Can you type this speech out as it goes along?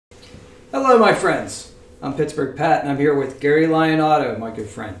Hello, my friends. I'm Pittsburgh Pat, and I'm here with Gary Lionauto, my good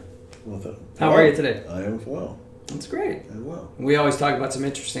friend. How are you today? I am well. That's great. I'm well. We always talk about some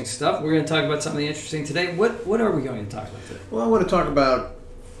interesting stuff. We're going to talk about something interesting today. What are we going to talk about today? Well, I want to talk about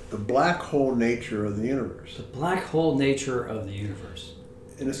the black hole nature of the universe. The black hole nature of the universe.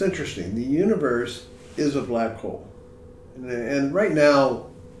 And it's interesting. The universe is a black hole. And right now,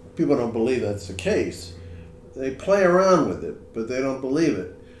 people don't believe that's the case. They play around with it, but they don't believe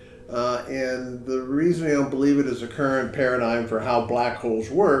it. And the reason they don't believe it is the current paradigm for how black holes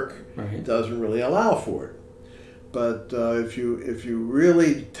work doesn't really allow for it. But if you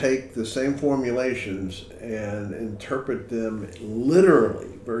really take the same formulations and interpret them literally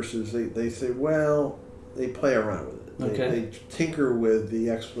versus they say, well, they play around with it. They tinker with the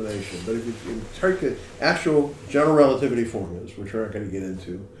explanation. But if you take the actual general relativity formulas, which we're not going to get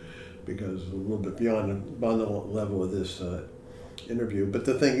into because a little bit beyond the level of this interview. But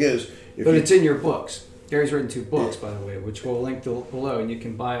the thing is... it's in your books. Gary's written 2 books, by the way, which we'll link below, and you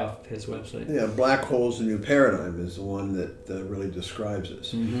can buy off his website. Yeah, Black Holes, the New Paradigm is the one that really describes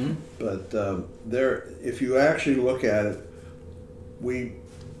this. Mm-hmm. But if you actually look at it,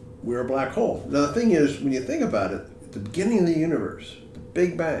 we're a black hole. Now, the thing is, when you think about it, at the beginning of the universe, the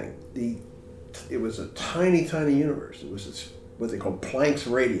Big Bang, it was a tiny, tiny universe. It was what they call Planck's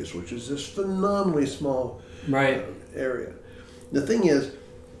radius, which is this phenomenally small area. The thing is,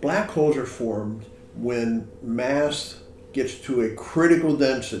 black holes are formed when mass gets to a critical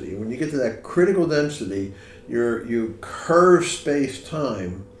density. When you get to that critical density, you curve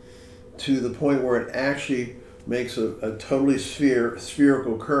space-time to the point where it actually makes a totally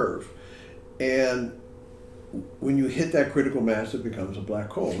spherical curve. And when you hit that critical mass, it becomes a black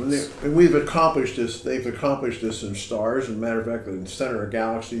hole. And we've accomplished this. They've accomplished this in stars. As a matter of fact, in the center of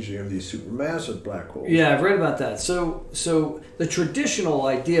galaxies, you have these supermassive black holes. Yeah, I've read about that. So the traditional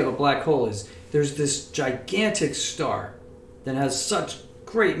idea of a black hole is there's this gigantic star that has such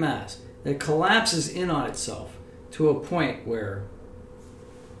great mass that collapses in on itself to a point where...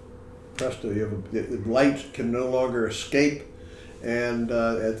 presto, the light can no longer escape, and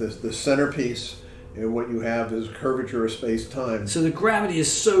at the centerpiece... and what you have is curvature of space-time. So the gravity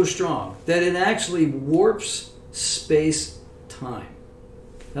is so strong that it actually warps space-time.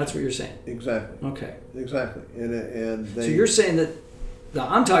 That's what you're saying. Exactly. Okay. Exactly. So you're saying that... Now,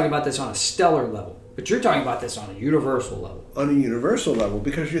 I'm talking about this on a stellar level, but you're talking about this on a universal level. On a universal level,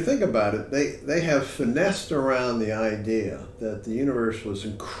 because you think about it, they have finessed around the idea that the universe was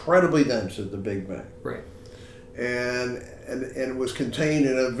incredibly dense at the Big Bang. Right. And it was contained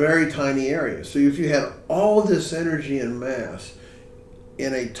in a very tiny area. So if you had all this energy and mass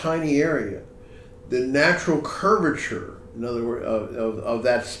in a tiny area, the natural curvature, in other words, of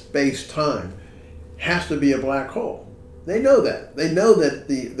that space-time has to be a black hole. They know that. They know that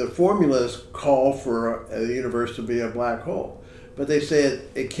the formulas call for the universe to be a black hole. But they say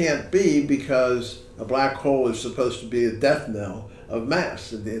it can't be because a black hole is supposed to be a death knell of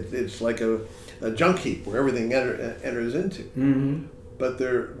mass. It's like a junk heap where everything enters into. Mm-hmm. But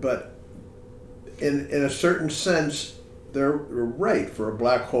in a certain sense, they're right for a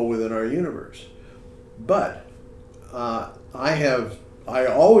black hole within our universe. But I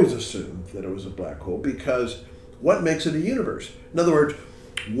always assumed that it was a black hole because what makes it a universe? In other words,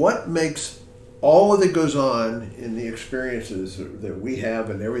 what makes all that goes on in the experiences that we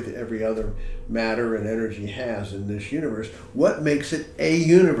have and every other matter and energy has in this universe, what makes it a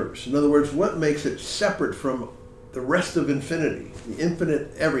universe? In other words, what makes it separate from the rest of infinity, the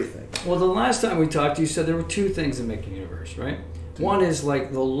infinite everything? Well, the last time we talked, you said there were 2 things that make a universe, right? One is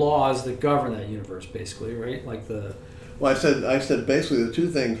like the laws that govern that universe, basically, right? Like the... Well, I said basically the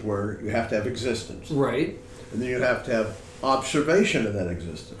 2 things were you have to have existence. Right. And then you have to have observation of that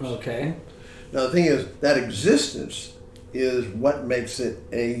existence. Okay. Now, the thing is, that existence is what makes it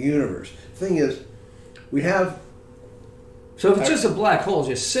a universe. The thing is, we have... So if it's just a black hole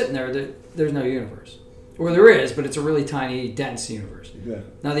just sitting there, there's no universe. Or there is, but it's a really tiny, dense universe.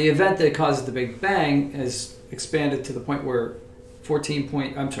 Exactly. Now, the event that causes the Big Bang has expanded to the point where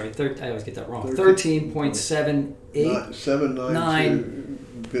 13.789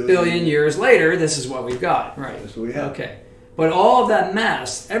 billion years later, this is what we've got. Right. That's what we have. Okay. But all of that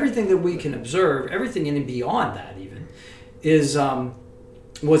mass, everything that we can observe, everything in and beyond that even,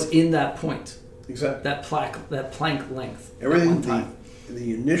 was in that point. Exactly. That Planck length. Everything,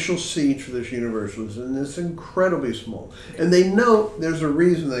 the initial seed for this universe was in this incredibly small. And they know, there's a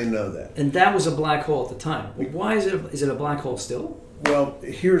reason they know that. And that was a black hole at the time. Well, why is it a black hole still? Well,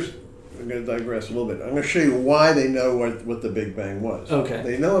 I'm going to digress a little bit. I'm going to show you why they know what the Big Bang was. Okay.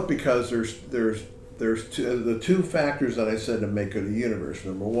 They know it because there's there's the two factors that I said to make it a universe.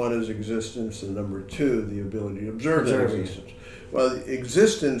 Number one is existence, and number two, the ability to observe that existence. Well,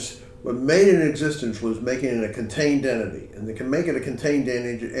 existence, what made it an existence was making it a contained entity. And to make it a contained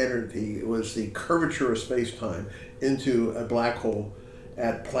entity was the curvature of space-time into a black hole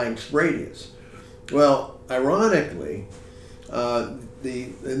at Planck's radius. Well, ironically,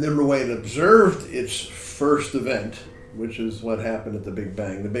 the number way it observed its first event, which is what happened at the Big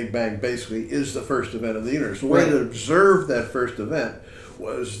Bang. The Big Bang basically is the first event of the universe. The way it observed that first event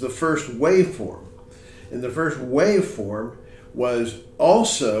was the first waveform. And the first waveform was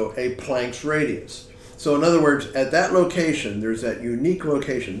also a Planck's radius. So in other words, at that location, there's that unique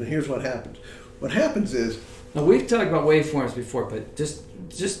location. And here's what happens. What happens is... Now, we've talked about waveforms before, but just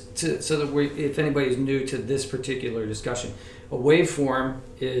so that if anybody's new to this particular discussion, a waveform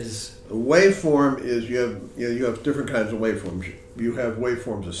is... A waveform is you have different kinds of waveforms. You have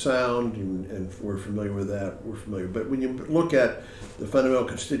waveforms of sound, and we're familiar with that. We're familiar. But when you look at the fundamental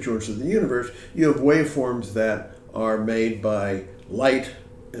constituents of the universe, you have waveforms that are made by light,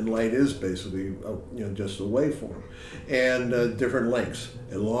 and light is basically just a waveform, and different lengths.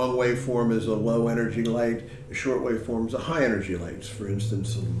 A long waveform is a low energy light. A short waveform is a high energy light. For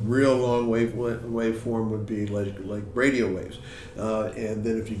instance, a real long waveform would be like radio waves. And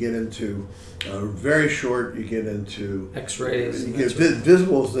then if you get into very short, you get into X-rays. You get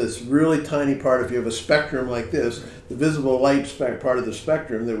visible is this really tiny part. If you have a spectrum like this, the visible light part of the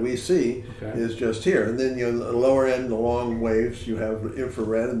spectrum that we see is just here. And then the lower end, the long waves, you have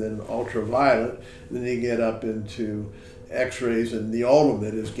infrared and then ultraviolet. And then you get up into X-rays, and the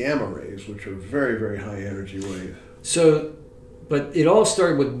ultimate is gamma rays, which are very, very high energy wave. So, but it all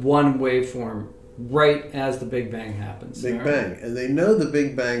started with one waveform right as the Big Bang happens. Big Bang. And they know the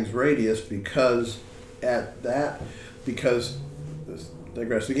Big Bang's radius because digress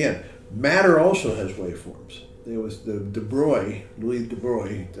again, matter also has waveforms. There was Louis de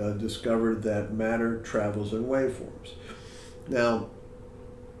Broglie discovered that matter travels in waveforms. Now,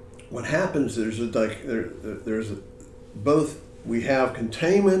 what happens, we have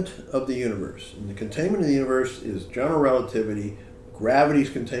containment of the universe. And the containment of the universe is general relativity. Gravity's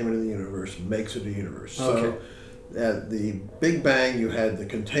containment of the universe makes it a universe. So at the Big Bang, you had the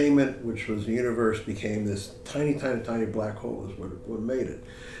containment, which was the universe became this tiny, tiny, tiny black hole is what made it.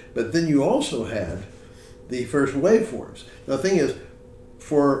 But then you also had the first waveforms. Now, the thing is,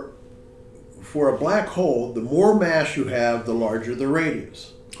 for a black hole, the more mass you have, the larger the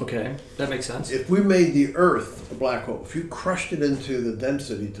radius. Okay, that makes sense. If we made the Earth a black hole, if you crushed it into the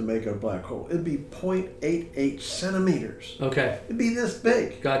density to make a black hole, it'd be 0.88 centimeters. Okay. It'd be this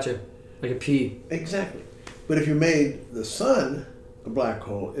big. Gotcha. Like a pea. Exactly. But if you made the sun a black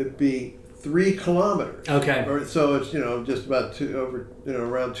hole, it'd be 3 kilometers. Okay. So it's just about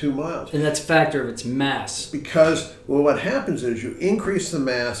around 2 miles. And that's a factor of its mass. Because what happens is you increase the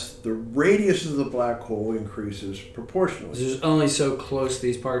mass, the radius of the black hole increases proportionally. There's only so close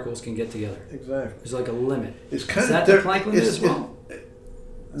these particles can get together. Exactly. There's like a limit. It's kind is that the Planck limit as well?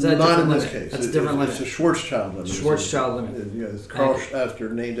 Is that not in this case. That's a different limit. It's a Schwarzschild limit. Schwarzschild limit. It's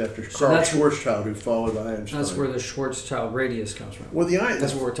named after Carl Schwarzschild, who followed Einstein. That's where the Schwarzschild radius comes from. Well,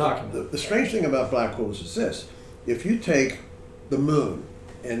 that's what we're talking about. The strange thing about black holes is this: if you take the moon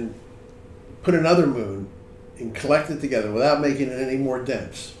and put another moon and collect it together without making it any more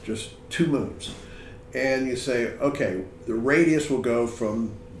dense, just 2 moons, and you say, okay, the radius will go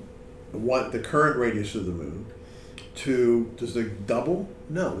from the current radius of the moon to, does it double?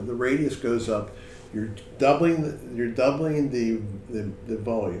 No, the radius goes up. You're doubling the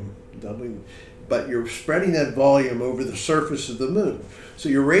volume, but you're spreading that volume over the surface of the moon. So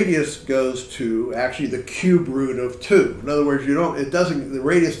your radius goes to actually the cube root of 2. In other words, the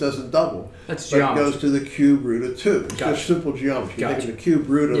radius doesn't double. That's but geometry. It goes to the cube root of 2. It's Gotcha. just simple geometry. Gotcha. You take the cube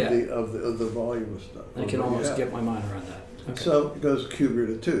root of the volume of stuff. I can almost get my mind around that. Okay. So it goes cube root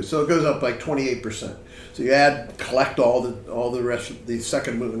of 2. So it goes up like 28%. So you collect all the rest of the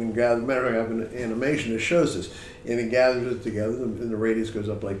second moon and gather. Matter of fact, I have an animation that shows this, and it gathers it together, and the radius goes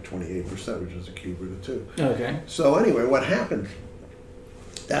up like 28%, which is a cube root of 2. Okay. So anyway, what happens?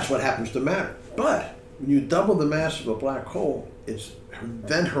 That's what happens to matter. But when you double the mass of a black hole, its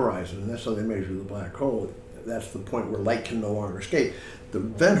event horizon, and that's how they measure the black hole. That's the point where light can no longer escape. The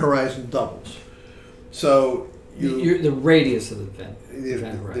event horizon doubles. So the radius of the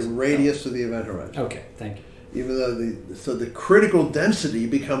event. The radius of the event horizon. Okay, thank you. Even though the critical density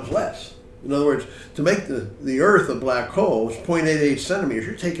becomes less. In other words, to make the Earth a black hole is 0.88 centimeters.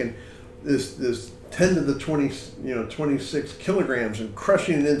 You're taking this 10 to the 26 kilograms and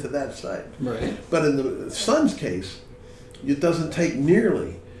crushing it into that site. Right. But in the sun's case, it doesn't take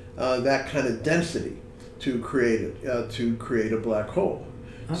nearly that kind of density to create a black hole.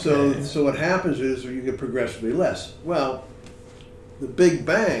 Okay. So what happens is you get progressively less. Well, the Big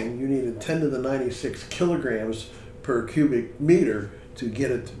Bang, you needed 10 to the 96 kilograms per cubic meter to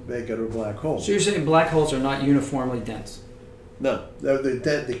get it to make it a black hole. So you're saying black holes are not uniformly dense? No,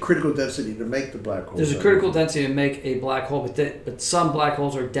 the critical density to make the black hole. There's a critical density to make a black hole, but some black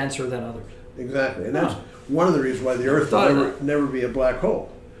holes are denser than others. Exactly, and that's one of the reasons why the Earth will never be a black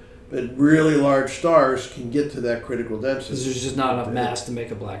hole. But really large stars can get to that critical density. Because there's just not enough mass to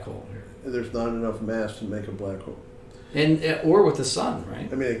make a black hole. There's not enough mass to make a black hole. Or with the sun, right?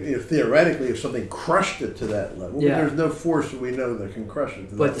 I mean, theoretically, if something crushed it to that level, yeah. but there's no force that we know that can crush it to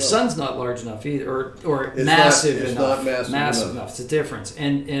that but level. the sun's not large enough either, or it's massive not, it's enough. Not massive enough. It's a difference.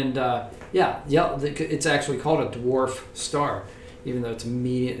 And it's actually called a dwarf star, even though it's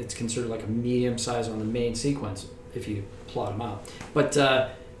medium. It's considered like a medium size on the main sequence if you plot them out.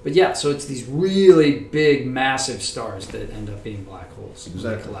 But yeah, so it's these really big, massive stars that end up being black holes.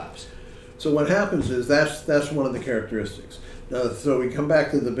 Exactly. They collapse. So what happens is that's one of the characteristics. Now, so we come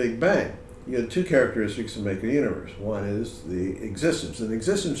back to the Big Bang. You have two characteristics that make a universe. One is the existence, and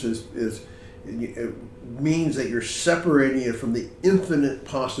existence it means that you're separating it from the infinite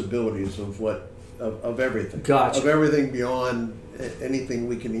possibilities of everything. Gotcha. Of everything beyond anything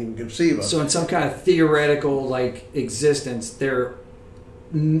we can even conceive of. So in some kind of theoretical existence, there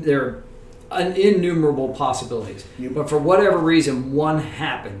are innumerable possibilities. But for whatever reason, one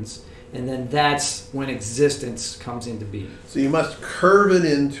happens. And then that's when existence comes into being. So you must curve it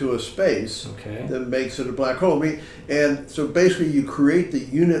into a space okay. that makes it a black hole. And so basically you create the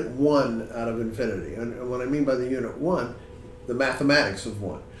unit one out of infinity. And what I mean by the unit one, the mathematics of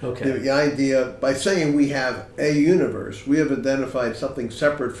one. Okay. The idea, by saying we have a universe, we have identified something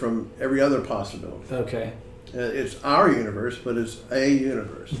separate from every other possibility. Okay. It's our universe, but it's a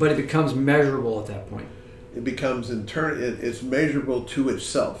universe. But it becomes measurable at that point. It becomes it's measurable to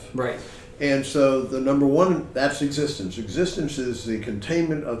itself. Right. And so the number one, that's existence. Existence is the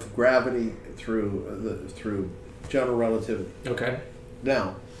containment of gravity through general relativity. Okay.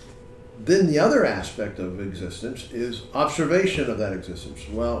 Now, then the other aspect of existence is observation of that existence.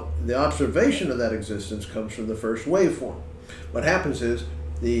 Well, the observation of that existence comes from the first waveform. What happens is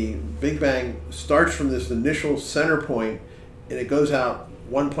the Big Bang starts from this initial center point, and it goes out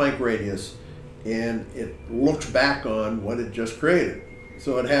one Planck radius, and it looks back on what it just created.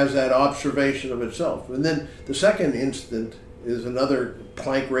 So it has that observation of itself. And then the second instant is another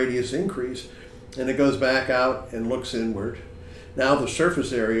Planck radius increase, and it goes back out and looks inward. Now the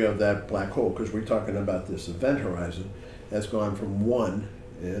surface area of that black hole, because we're talking about this event horizon, has gone from 1,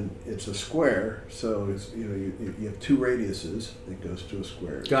 and it's a square, so it's, you have two radiuses. It goes to a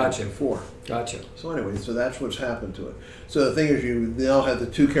square. Gotcha. 4. Gotcha. So anyway, so that's what's happened to it. So the thing is, you now have the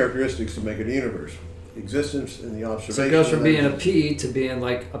two characteristics to make it a universe: existence and the observation. So it goes from being a pea to being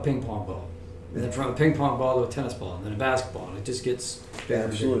like a ping pong ball, and then from a ping pong ball to a tennis ball, and then a basketball, and it just gets bigger.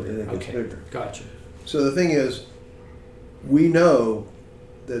 Absolutely, and it gets okay. bigger. Gotcha. So the thing is, we know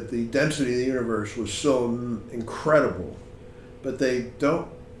that the density of the universe was so incredible, but they don't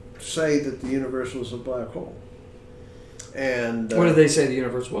say that the universe was a black hole. And what did they say the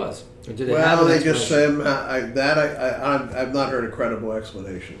universe was? Or did they just say I've not heard a credible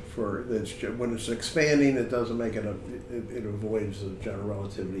explanation for it. When it's expanding, it doesn't make it it avoids the general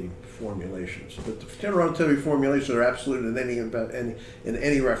relativity formulations. But the general relativity formulations are absolute in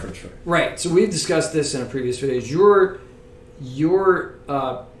any reference frame. Right. So we've discussed this in a previous video. Your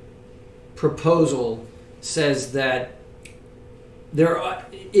proposal says that there are,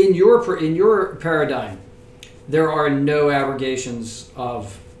 in your paradigm, there are no abrogations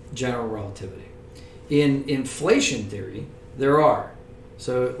of general relativity. In inflation theory, there are.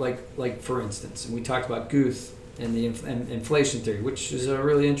 So, like for instance, and we talked about Guth and the inflation theory, which is a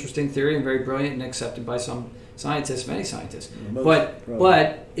really interesting theory and very brilliant and accepted by some scientists, many scientists. But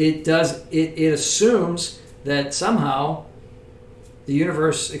it assumes that somehow the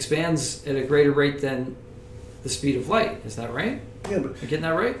universe expands at a greater rate than the speed of light. Is that right? Yeah, but Am I getting that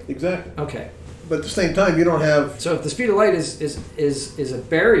right? Exactly. Okay. But at the same time, you don't have. So if the speed of light is a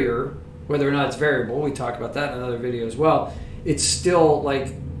barrier, whether or not it's variable, we talked about that in another video as well. It's still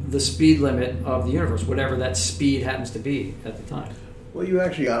like the speed limit of the universe, whatever that speed happens to be at the time. Well, you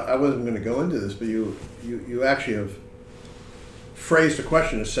actually, I wasn't going to go into this, but you actually have phrased a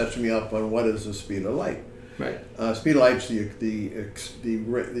question that sets me up on what is the speed of light. Right. Speed of light's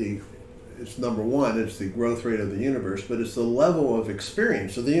it's number one. It's the growth rate of the universe, but it's the level of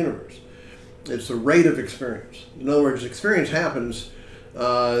experience of the universe. It's the rate of experience. In other words, experience happens,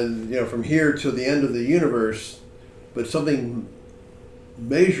 from here to the end of the universe, but something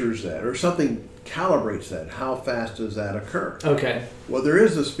measures that, or something calibrates that. How fast does that occur? Okay. Well, there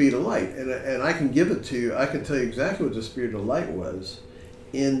is the speed of light, and I can give it to you. I can tell you exactly what the speed of light was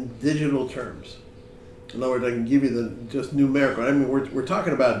in digital terms. In other words, I can give you the just numerical. I mean, we're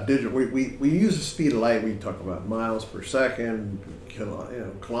talking about digital. We use the speed of light. We talk about miles per second,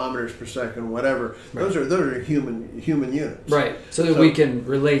 kilometers per second, whatever. Right. Those are human units. Right. So we can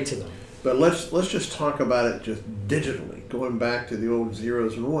relate to them. But let's just talk about it just digitally, going back to the old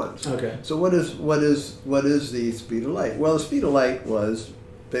zeros and ones. Okay. So what is the speed of light? Well, the speed of light was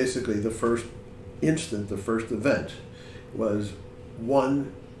basically the first instant, the first event, was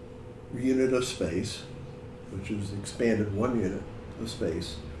 1 unit of space, which is expanded 1 unit of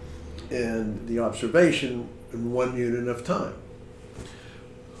space, and the observation in 1 unit of time.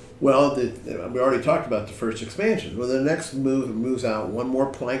 Well, we already talked about the first expansion. Well, the next moves out 1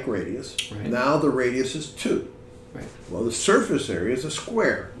 more Planck radius. Right. Now the radius is 2. Right. Well, the surface area is a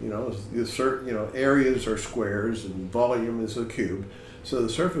square. Areas are squares and volume is a cube. So the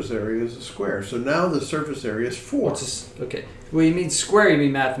surface area is a square. So now the surface area is 4. Okay. Well, you mean square, you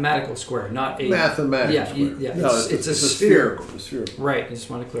mean mathematical square, not a... Mathematical square. Yeah. No, it's a spherical. Right. I just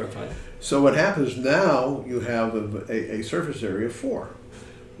want to clarify that. So what happens now, you have a surface area of 4.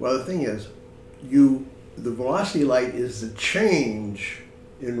 Well, the thing is, the velocity of light is the change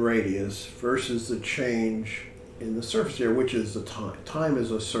in radius versus the change in the surface area, which is the time. Time is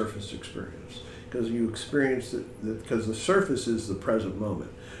a surface experience because you experience it because the surface is the present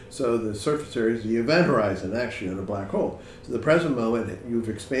moment. So the surface area is the event horizon, actually, in a black hole. So the present moment, you've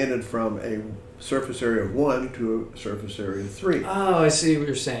expanded from a surface area of 1 to a surface area of 3. Oh, I see what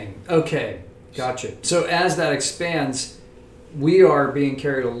you're saying. Okay, gotcha. So as that expands, we are being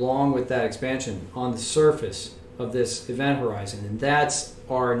carried along with that expansion on the surface of this event horizon, and that's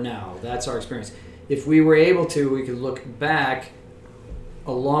our now. That's our experience. If we were able to, we could look back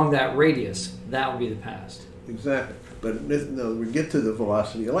along that radius. That would be the past. Exactly. But no, we get to the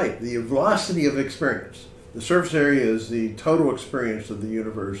velocity of light. The velocity of experience. The surface area is the total experience of the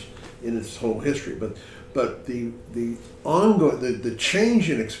universe in its whole history. But the ongoing the change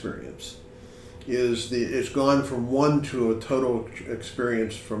in experience is it's gone from 1 to a total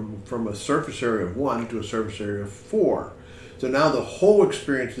experience from a surface area of 1 to a surface area of 4. So now the whole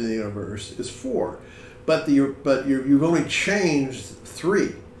experience of the universe is 4, but you've only changed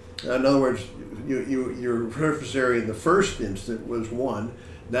 3. In other words, your surface area in the first instant was 1.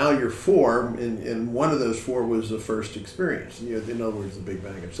 Now you're 4, and one of those 4 was the first experience. In other words, the Big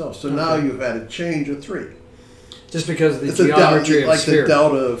Bang itself. So now you've had a change of 3. Just because of the It's geometry of the sphere. the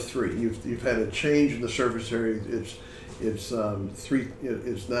delta of 3. You've had a change in the surface area. It's 3.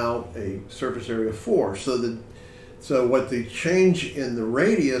 It's now a surface area of 4. So what the change in the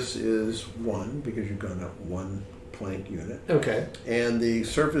radius is 1 because you've gone up 1 Planck unit. Okay. And the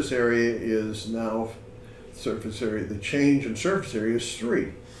surface area is now surface area. The change in surface area is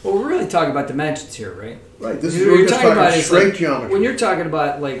 3. Well, we're really talking about dimensions here, right? Right. This What is you're just talking about is straight like, geometry. when you're talking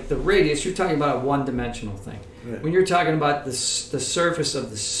about like the radius, you're talking about a one-dimensional thing. Right. When you're talking about the surface of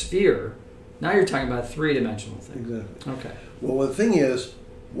the sphere, now you're talking about a three-dimensional thing. Exactly. Okay. Well, the thing is,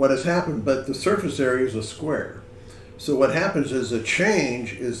 what has happened, but the surface area is a square. So what happens is the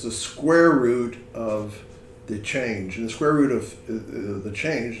change is the square root of the change. And the square root of the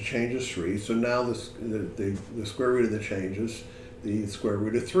change is 3. So now the square root of the change is the square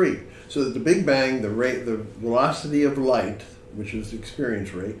root of 3. So that the Big Bang, the velocity of light, which is the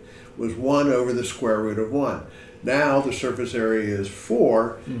experience rate, was 1 over the square root of 1. Now the surface area is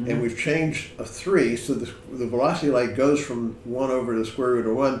 4, and we've changed a 3, so the velocity of light goes from 1 over the square root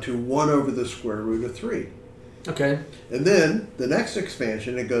of 1 to 1 over the square root of 3. Okay. And then the next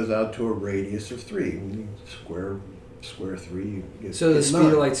expansion, it goes out to a radius of 3. When you square 3, you get So the speed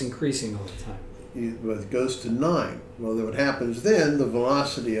 9. of light's increasing all the time. It goes to 9. Well, then what happens then, the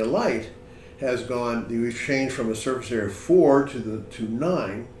velocity of light has gone, we've changed from a surface area of 4 to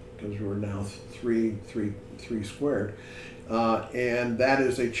 9, because we're now 3 squared, and that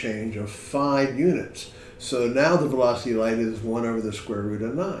is a change of 5 units. So now the velocity of light is 1 over the square root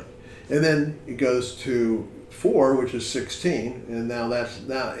of 9. And then it goes to 4, which is 16, and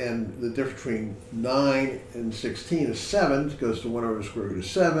and the difference between 9 and 16 is 7. It goes to 1 over the square root of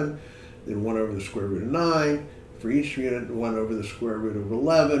 7, then 1 over the square root of 9. For each unit, 1 over the square root of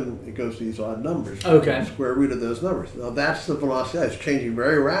 11. It goes to these odd numbers. Okay. The square root of those numbers. Now that's the velocity. It's changing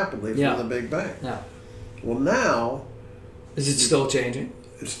very rapidly from the Big Bang. Yeah. Well, now is it still changing?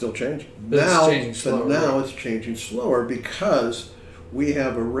 It's still changing. But now, it's changing slower. But now it's changing slower because we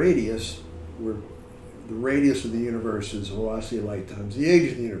have a radius where the radius of the universe is the velocity of light times the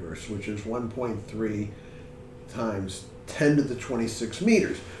age of the universe, which is 1.3 times 10 to the 26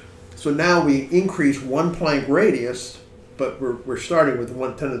 meters. So now we increase 1 Planck radius, but we're starting with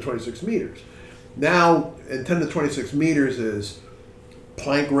 10 to the 26 meters. Now, and 10 to the 26 meters is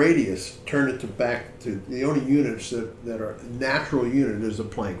Planck radius. Turn it back to the only units that are natural unit is a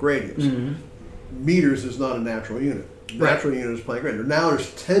Planck radius. Meters is not a natural unit. Natural unit is Planck radius. Now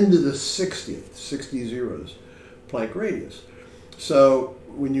there's 10 to the 60th, 60 zeros, Planck radius. So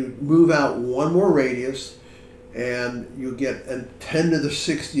when you move out one more radius, and you get a 10 to the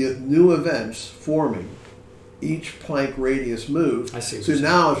 60th new events forming each Planck radius move. I see. So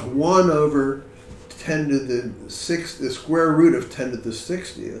now it's 1 over 10 to the 6th, the square root of 10 to the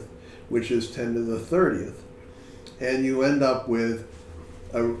 60th, which is 10 to the 30th. And you end up with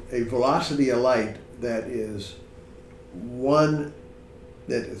a velocity of light that is and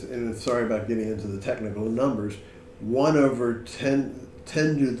sorry about getting into the technical numbers, 1 over 10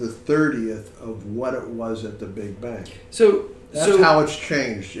 to the 30th of what it was at the Big Bang. So that's how it's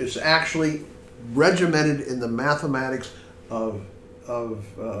changed. It's actually regimented in the mathematics of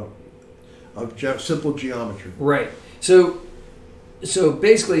simple geometry. Right. So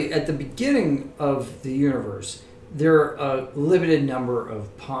basically, at the beginning of the universe, there are a limited number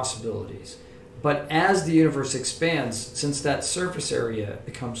of possibilities. But as the universe expands, since that surface area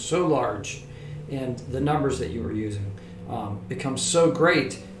becomes so large, and the numbers that you were using become so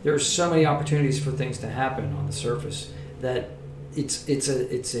great, there are so many opportunities for things to happen on the surface that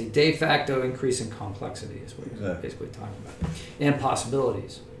it's a de facto increase in complexity is what you're basically talking about, and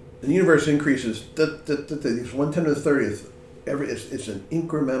possibilities. The universe increases these 1 10 to the 30th. It's an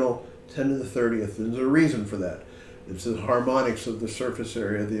incremental 10 to the 30th. There's a reason for that. It's the harmonics of the surface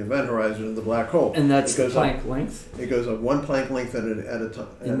area, the event horizon of the black hole. And that's the Planck length? It goes up 1 Planck length at a time.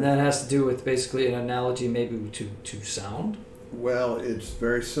 And that has to do with basically an analogy maybe to sound? Well, it's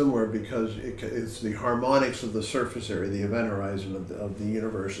very similar because it's the harmonics of the surface area, the event horizon of the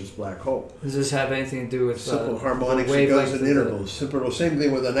universe's black hole. Does this have anything to do with simple harmonics? It goes in intervals. Same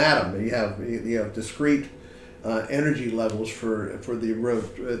thing with an atom. You have discrete energy levels for the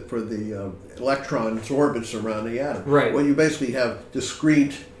electron's orbits around the atom. Right. Well, you basically have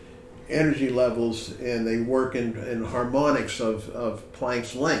discrete energy levels, and they work in harmonics of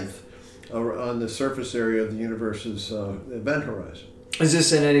Planck's length on the surface area of the universe's event horizon. Is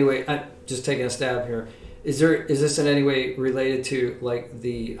this in any way? I'm just taking a stab here. Is this in any way related to like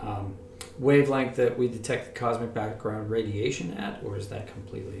the wavelength that we detect the cosmic background radiation at, or is that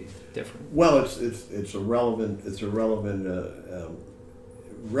completely different? Well, it's relevant that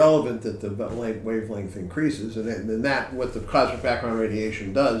the wavelength increases, and that what the cosmic background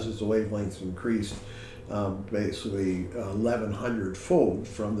radiation does is the wavelengths increased basically 1100-fold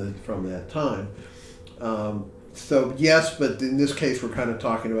from that time. So yes, but in this case, we're kind of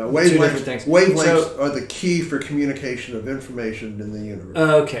talking about wavelengths. Wavelengths are the key for communication of information in the universe.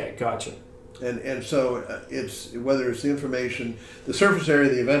 Okay, gotcha. And so it's whether it's the information, the surface area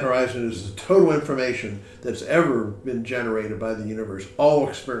of the event horizon is the total information that's ever been generated by the universe, all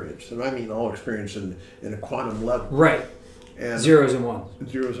experience, and I mean all experience in a quantum level. Right. And zeros and ones.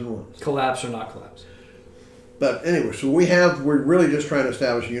 Zeros and ones. Collapse or not collapse. But anyway, so we're really just trying to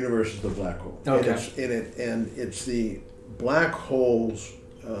establish the universe as the black hole. Okay. And it's the black hole's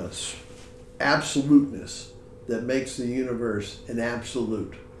absoluteness that makes the universe an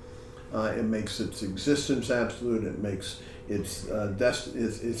absolute. It makes its existence absolute. It makes its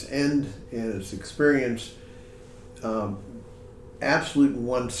end and its experience absolute in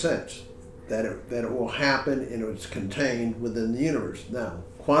one sense, that it will happen and it's contained within the universe. Now,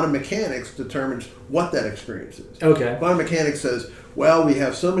 quantum mechanics determines what that experience is. Okay. Quantum mechanics says, well, we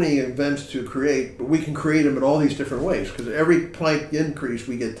have so many events to create, but we can create them in all these different ways, because every Planck increase,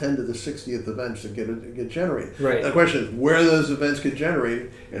 we get 10 to the 60th events that get generated. Right. The question is where those events get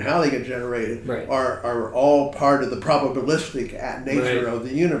generated and how they get generated are all part of the probabilistic nature of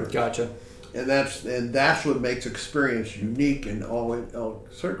the universe. Gotcha. And that's what makes experience unique in all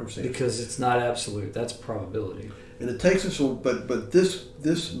circumstances. Because it's not absolute. That's probability. And it takes us, but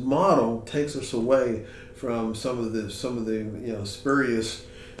this model takes us away from some of the spurious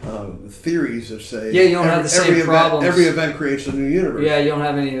theories that say you don't have the same problems. Every event creates a new universe. Yeah, you don't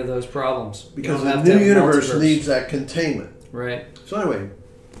have any of those problems because the new universe needs that containment. Right. So anyway,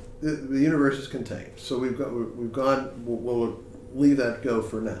 the universe is contained. So we'll leave that go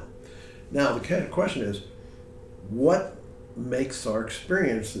for now. Now the question is, what makes our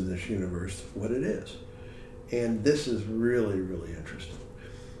experience in this universe what it is? And this is really, really interesting.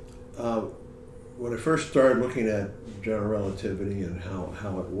 When I first started looking at general relativity and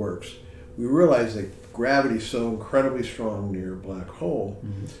how it works, we realized that gravity is so incredibly strong near a black hole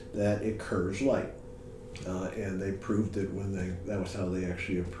that it curves light. and they proved it that was how they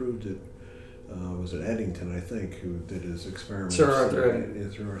actually approved it. Was it Eddington, I think, who did his experiments? Sir Arthur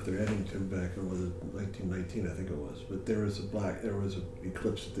Eddington. Sir Arthur Eddington back in 1919, I think it was. But there was an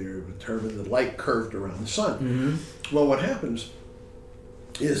eclipse there determined the light curved around the sun. Mm-hmm. Well, what happens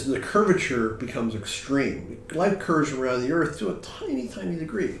is the curvature becomes extreme. Light curves around the Earth to a tiny, tiny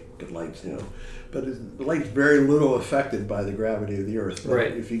degree. Good lights, but the light's very little affected by the gravity of the Earth. But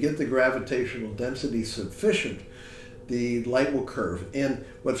right. if you get the gravitational density sufficient, the light will curve. And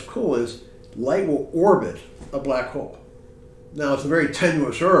what's cool is light will orbit a black hole. Now it's a very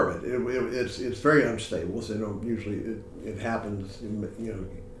tenuous orbit. It's very unstable. So usually it happens.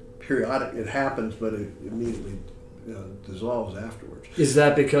 Periodic. It happens, but it immediately dissolves afterwards. Is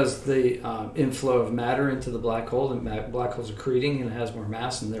that because the inflow of matter into the black hole, and black hole's accreting and it has more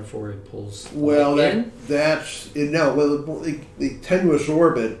mass, and therefore it pulls in? That's it. No, well, the tenuous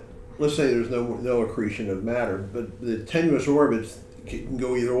orbit. Let's say there's no accretion of matter, but the tenuous orbits can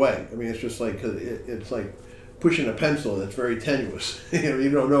go either way. I mean, it's just like it's like pushing a pencil that's very tenuous.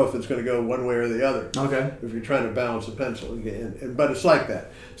 You don't know if it's going to go one way or the other. Okay. If you're trying to balance a pencil, but it's like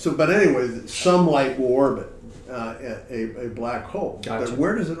that. So, but anyway, some light will orbit a black hole. Gotcha. But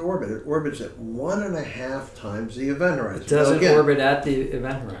where does it orbit? It orbits at 1.5 times the event horizon. It doesn't orbit at the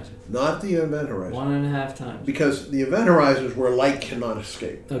event horizon. Not the event horizon. 1.5 times. Because the event horizon is where light cannot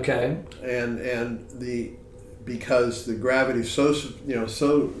escape. Okay. Because the gravity is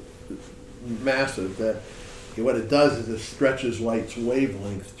so massive that what it does is it stretches light's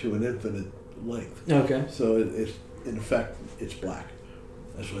wavelength to an infinite length. Okay. So it's in effect it's black.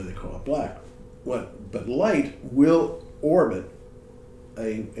 That's why they call it black. But light will orbit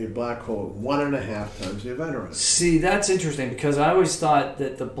a black hole 1.5 times the event horizon. See, that's interesting because I always thought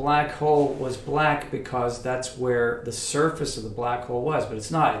that the black hole was black because that's where the surface of the black hole was, but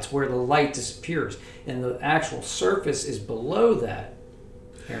it's not. It's where the light disappears, and the actual surface is below that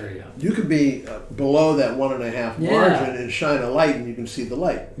area. You could be below that 1.5 margin and shine a light, and you can see the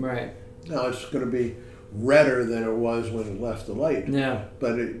light. Right. Now it's going to be redder than it was when it left the light. Yeah.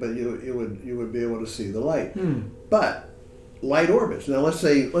 But you would be able to see the light. But light orbits. Now let's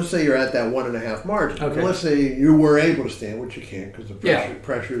say you're at that 1.5 margin. Okay. Now, let's say you were able to stand, which you can't because the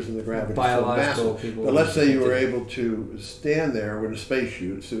pressures and the gravity is so massive. But let's say you were able to stand there with a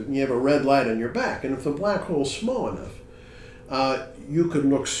spacesuit, and you have a red light on your back, and if the black hole is small enough, you could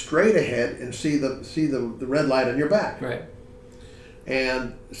look straight ahead and see the red light on your back. Right.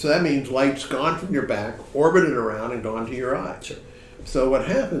 And so that means light's gone from your back, orbited around, and gone to your eye. Sure. So what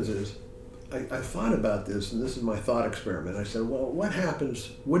happens is, I thought about this, and this is my thought experiment. I said, well, what happens,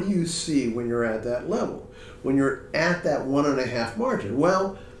 what do you see when you're at that level? When you're at that 1.5 margin?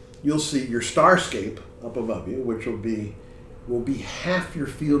 Well, you'll see your starscape up above you, which will be half your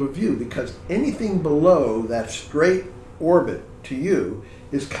field of view, because anything below that straight orbit to you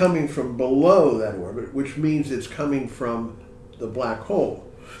is coming from below that orbit, which means it's coming from the black hole,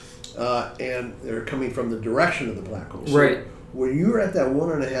 and they're coming from the direction of the black hole. So right. When you're at that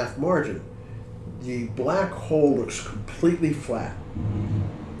 1.5 margin, the black hole looks completely flat.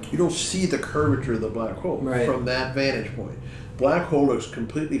 You don't see the curvature of the black hole from that vantage point. Black hole looks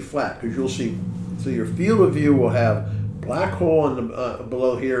completely flat because you'll see. So your field of view will have black hole on the,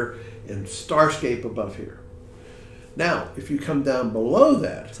 below here and starscape above here. Now, if you come down below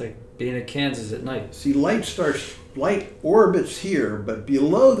that, it's like being at Kansas at night. See, light orbits here, but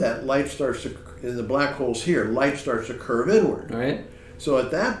below that, light starts to, in the black holes here, light starts to curve inward. Right. So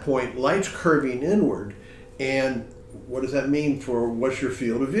at that point, light's curving inward, and what does that mean for what's your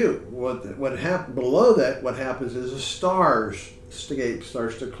field of view? What happens below that? What happens is the starscape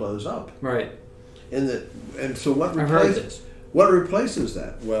starts to close up. Right. And so what I've heard this. What replaces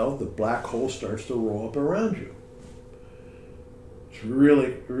that? Well, the black hole starts to roll up around you. It's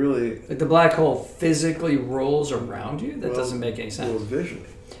really, really... Like the black hole physically rolls around you? That doesn't make any sense. Well, visually.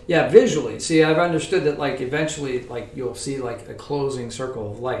 Yeah, visually. See, I've understood that like eventually like you'll see like a closing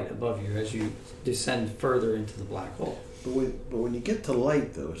circle of light above you as you descend further into the black hole. But when you get to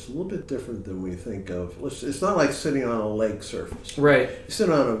light, though, it's a little bit different than we think of. It's not like sitting on a lake surface. Right. You sit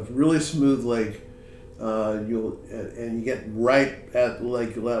on a really smooth lake, and you get right at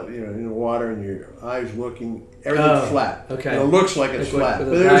lake level, in the water, and your eyes looking, everything's flat. Okay. It looks like it's flat, with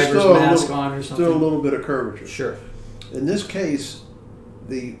but a there's still a little bit of curvature. Sure. In this case,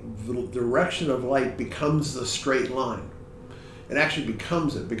 the direction of light becomes the straight line. It actually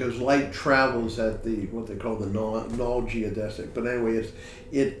becomes it because light travels at what they call the null geodesic. But anyway,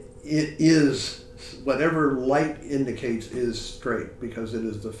 it is whatever light indicates is straight because it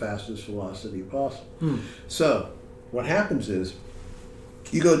is the fastest velocity possible. So what happens is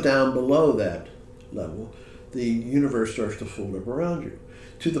you go down below that level, the universe starts to fold up around you,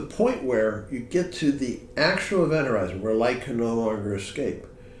 to the point where you get to the actual event horizon, where light can no longer escape.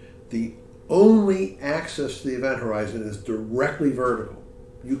 The only access to the event horizon is directly vertical.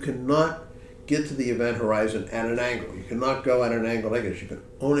 You cannot get to the event horizon at an angle. You cannot go at an angle like this. You can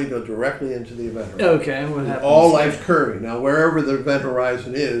only go directly into the event horizon. Okay, and what happens? All light's curving. Now, wherever the event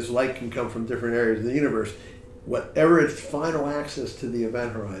horizon is, light can come from different areas of the universe. Whatever its final access to the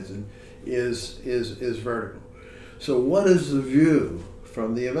event horizon is vertical. So what is the view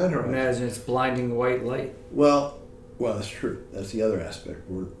from the event horizon? Imagine it's blinding white light. Well, that's true. That's the other aspect.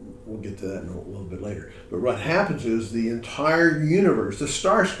 We'll get to that in a little bit later. But what happens is the entire universe, the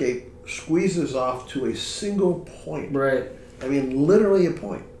starscape, squeezes off to a single point. Right. I mean, literally a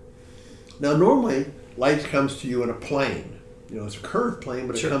point. Now, normally, light comes to you in a plane. You know, it's a curved plane,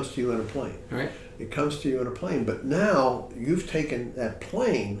 but Sure. it comes to you in a plane. Right. It comes to you in a plane. But now, you've taken that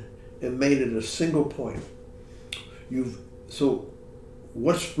plane and made it a single point. So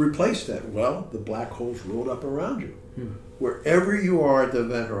what's replaced that? Well, the black hole's rolled up around you. Wherever you are at the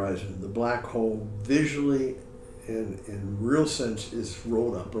event horizon, the black hole visually and in real sense is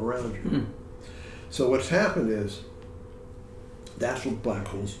rolled up around you. So what's happened is, that's what black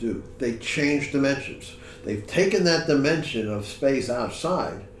holes do. They change dimensions. They've taken that dimension of space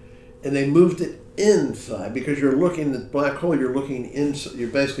outside and they moved it inside, because you're looking at the black hole, you're looking inside, you're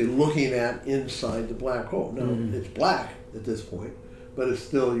basically looking at inside the black hole. Now, it's black at this point, but it's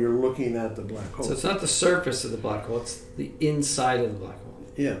still, you're looking at the black hole. So it's not the surface of the black hole, it's the inside of the black hole.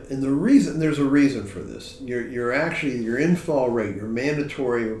 Yeah, and there's a reason for this. Your infall rate, your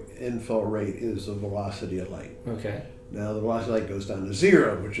mandatory infall rate is the velocity of light. Okay. Now the velocity of light goes down to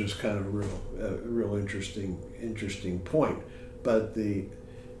zero, which is kind of a real interesting point. But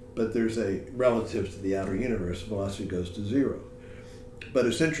there's a relative to the outer universe, velocity goes to zero. But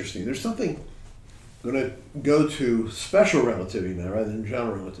it's interesting. There's something. I'm going to go to special relativity now rather than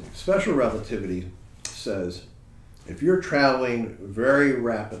general relativity. Special relativity says, if you're traveling very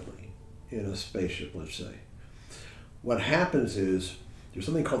rapidly in a spaceship, let's say, what happens is there's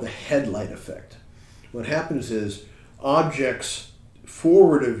something called the headlight effect. What happens is objects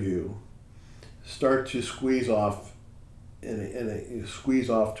forward of you start to squeeze off squeeze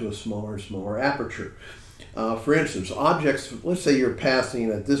off to a smaller and smaller aperture. For instance, objects, let's say you're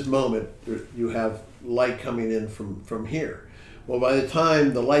passing at this moment, you have light coming in from here. Well, by the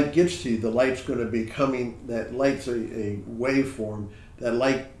time the light gets to you, the light's going to be coming, that light's a waveform, that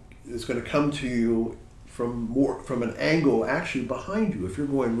light is going to come to you from an angle actually behind you. If you're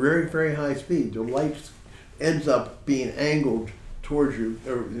going very, very high speed, the light ends up being angled towards you,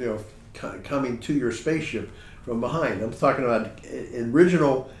 or coming to your spaceship from behind. I'm talking about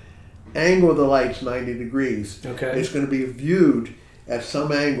original angle of the light's 90 degrees. Okay. It's going to be viewed at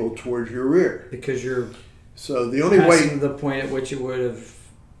some angle towards your rear. Because you're so the only way the point at which it would have.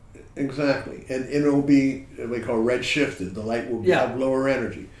 Exactly. And it'll be what we call red shifted. The light will have lower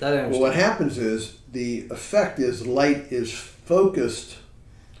energy. Well, what happens is the effect is light is focused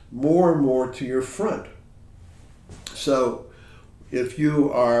more and more to your front. So if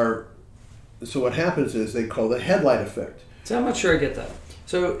you are, so what happens is they call the headlight effect. So I'm not sure I get that.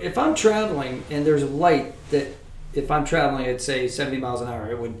 So if I'm traveling and there's a light that, if I'm traveling at say 70 miles an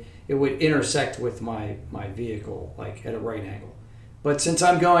hour, it would intersect with my vehicle like at a right angle. But since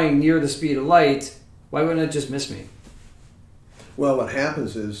I'm going near the speed of light, why wouldn't it just miss me? Well, what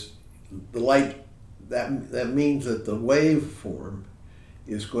happens is the light, that means that the waveform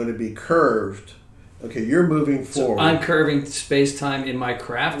is going to be curved. Okay, you're moving forward. So I'm curving space-time in my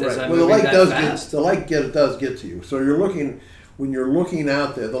craft as I'm moving that fast? The light does get to you. So when you're looking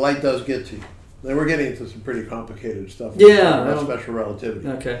out there, the light does get to you. Now we're getting into some pretty complicated stuff. About special relativity.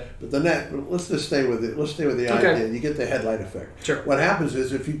 Okay. But let's just stay with it. Let's stay with the idea. You get the headlight effect. Sure. What happens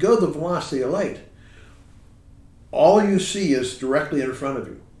is if you go the velocity of light, all you see is directly in front of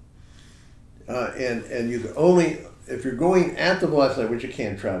you. And you can only, if you're going at the velocity, which you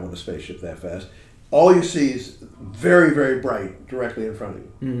can't travel in a spaceship that fast, all you see is very, very bright directly in front of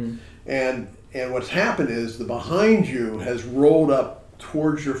you. Mm-hmm. And what's happened is the behind you has rolled up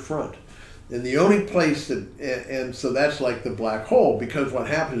towards your front. And the only place and so that's like the black hole, because what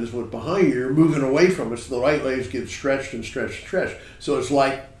happens is what's behind you, you're moving away from it, so the light waves get stretched and stretched and stretched. So it's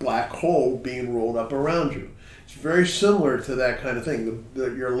like black hole being rolled up around you. It's very similar to that kind of thing.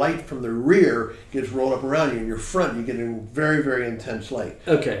 Your light from the rear gets rolled up around you, and your front, you get a very, very intense light.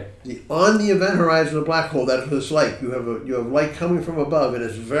 Okay. On the event horizon of a black hole, that's what it's like. You have light coming from above, and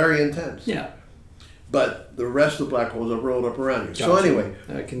it's very intense. Yeah. But the rest of the black holes are rolled up around you. Gotcha. So anyway,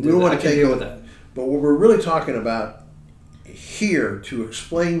 I can deal with that. But what we're really talking about here to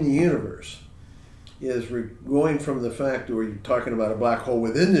explain the universe is we're going from the fact that we're talking about a black hole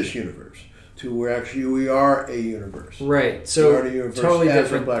within this universe to where actually we are a universe. Right. So totally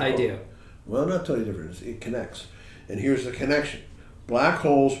different idea. Hole. Well, not totally different. It connects. And here's the connection. Black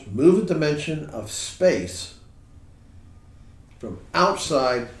holes move a dimension of space from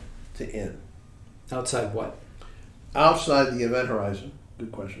outside to in. Outside what? Outside the event horizon.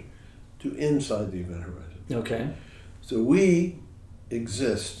 Good question. To inside the event horizon. Okay. So we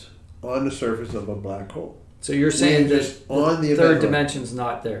exist on the surface of a black hole. So you're saying that on the third dimension's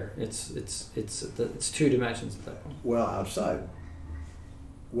not there. It's 2 dimensions at that point. Well, outside.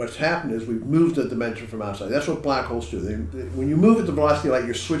 What's happened is we've moved a dimension from outside. That's what black holes do. When you move at the velocity of light,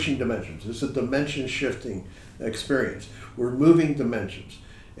 you're switching dimensions. It's a dimension shifting experience. We're moving dimensions.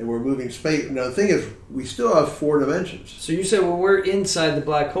 And we're moving space. Now, the thing is, we still have 4 dimensions. So you say, well, we're inside the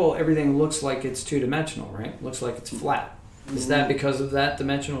black hole. Everything looks like it's 2-dimensional, right? Looks like it's flat. Is that because of that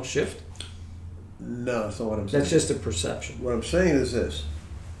dimensional shift? No, that's not what I'm saying. That's just a perception. What I'm saying is this.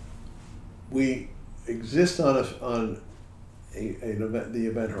 We exist on the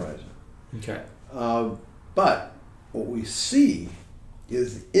event horizon. Okay. But what we see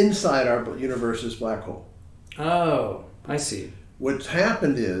is inside our universe's black hole. Oh, I see. What's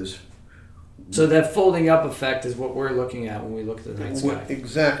happened is... So that folding up effect is what we're looking at when we look at the night sky.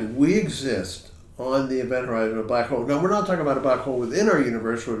 Exactly. We exist on the event horizon of a black hole. Now, we're not talking about a black hole within our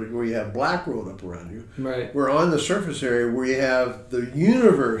universe where you have black rolled up around you. Right. We're on the surface area where you have the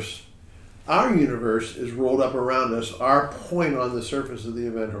universe. Our universe is rolled up around us, our point on the surface of the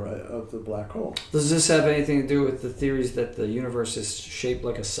event horizon of the black hole. Does this have anything to do with the theories that the universe is shaped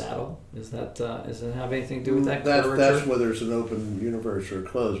like a saddle? Does it have anything to do with that? That's whether it's an open universe or a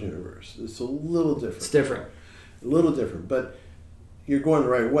closed universe. It's a little different. It's different. A little different, but you're going the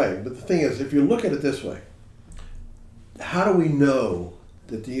right way. But the thing is, if you look at it this way, how do we know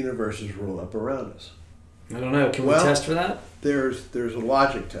that the universe is rolled up around us? I don't know. Can we test for that? There's a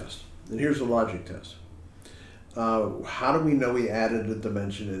logic test. And here's the logic test. How do we know we added a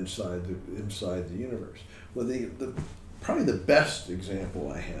dimension inside the universe? Well, probably the best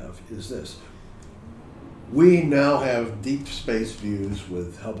example I have is this. We now have deep space views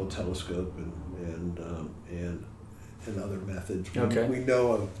with Hubble telescope and other methods. Okay. We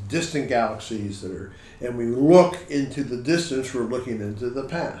know of distant galaxies and we look into the distance. We're looking into the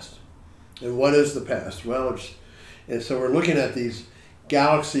past. And what is the past? Well, so we're looking at these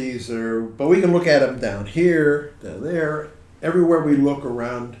galaxies but we can look at them down here, down there, everywhere we look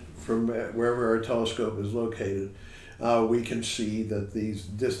around from wherever our telescope is located. We can see that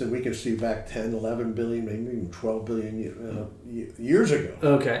we can see back 10, 11 billion, maybe even 12 billion years ago.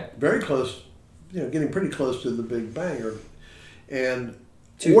 Okay. Very close, getting pretty close to the Big Bang, or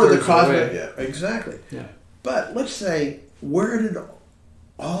the cosmic. Yeah, exactly. Yeah. But let's say, where did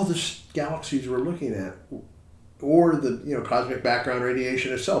all the galaxies we're looking at, or the cosmic background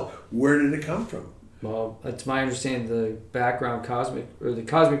radiation itself, where did it come from? Well, it's my understanding the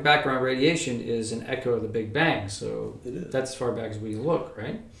cosmic background radiation is an echo of the Big Bang, so it is. That's as far back as we look,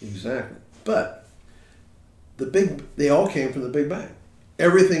 right? Exactly. But they all came from the Big Bang.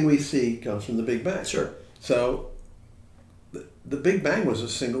 Everything we see comes from the Big Bang. Sure. So the Big Bang was a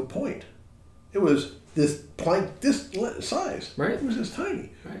single point. It was this size. Right. It was this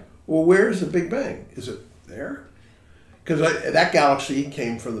tiny. Right. Well, where's the Big Bang? Is it there? Because that galaxy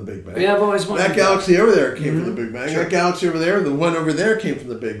came from the Big Bang. Yeah, I've always wondered. That galaxy over there came from the Big Bang. Sure. That galaxy over there, the one over there came from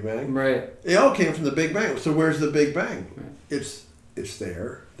the Big Bang. Right. They all came from the Big Bang. So where's the Big Bang? Right. It's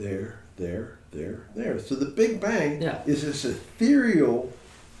there. So the Big Bang is this ethereal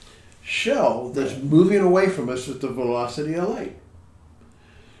shell that's moving away from us at the velocity of light.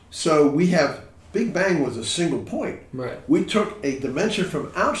 So we have Big Bang was a single point. Right. We took a dimension from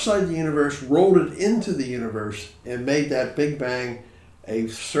outside the universe, rolled it into the universe, and made that Big Bang a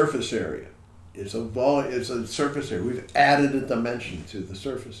surface area. It's a surface area. We've added a dimension to the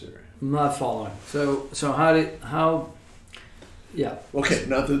surface area. I'm not following. So yeah. Okay,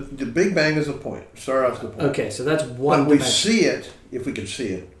 now the Big Bang is a point. Start off the point. Okay, so that's one But we dimension. see it, if we can see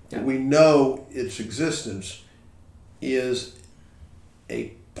it, we know its existence is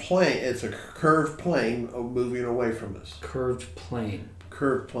a plane. It's a curved plane moving away from us. Curved plane.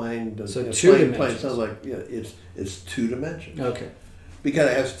 Curved plane. So two dimensions. Plane sounds like it's 2 dimensions. Okay. Because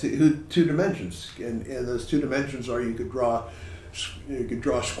it has two dimensions, and those 2 dimensions are you could draw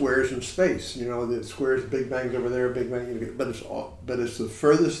squares in space. The squares, Big Bang's over there, Big Bang. But it's the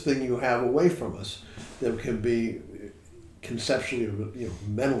furthest thing you have away from us that can be conceptually,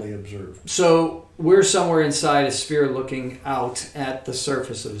 mentally observed. So we're somewhere inside a sphere looking out at the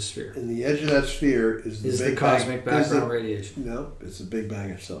surface of the sphere. And the edge of that sphere is the Big cosmic Bang, background radiation. No, it's the Big Bang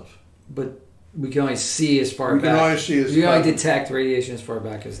itself. But we can only see as far back. We can only see as we far. only detect radiation as far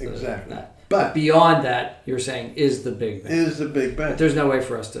back as exactly. that. But beyond that, you're saying is the Big Bang. Is the Big Bang. But there's no way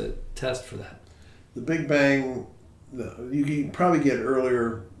for us to test for that. The Big Bang, no, you can probably get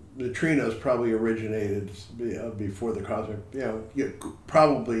earlier. Neutrinos probably originated before the cosmic.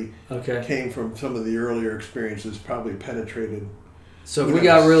 Probably came from some of the earlier experiences. Probably penetrated. So if we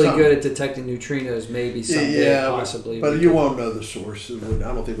got really good at detecting neutrinos, maybe someday possibly. But you won't know the source. I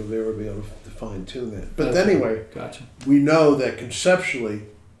don't think we'll ever be able to fine tune that. But anyway, gotcha. We know that conceptually,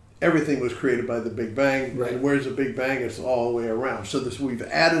 everything was created by the Big Bang. Right. And where's the Big Bang? It's all the way around. So we've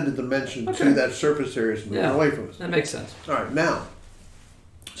added a dimension to that surface area that's moving away from us. That makes sense. All right, now,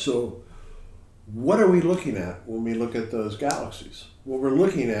 so what are we looking at when we look at those galaxies? Well, we're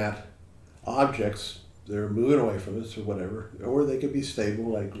looking at objects that are moving away from us or whatever, or they could be stable,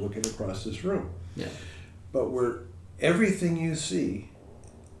 like looking across this room. Yeah. But everything you see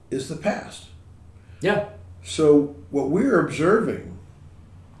is the past. Yeah. So what we're observing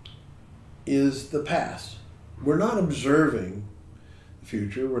is the past. We're not observing the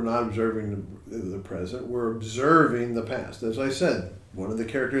future. We're not observing the present. We're observing the past. As I said, one of the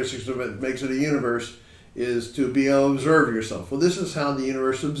characteristics of it makes it a universe is to be able to observe yourself. Well, this is how the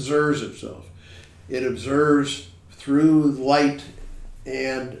universe observes itself. It observes through light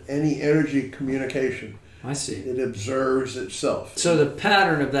and any energy communication. I see. It observes itself. So the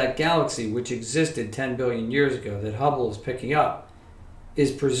pattern of that galaxy, which existed 10 billion years ago, that Hubble is picking up,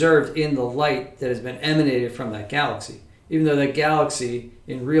 is preserved in the light that has been emanated from that galaxy. Even though that galaxy,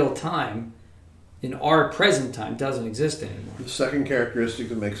 in real time, in our present time, doesn't exist anymore. The second characteristic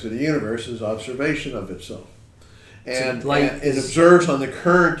that makes it a universe is observation of itself. And, so and it observes on the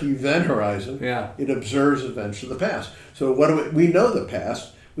current event horizon. Yeah. It observes events of the past. So what do we know the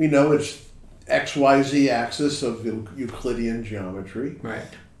past. We know it's XYZ axis of Euclidean geometry. Right.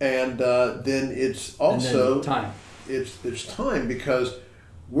 And then it's also and then time. It's time because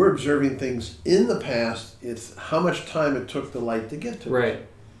we're observing things in the past. It's how much time it took the light to get to us. Right.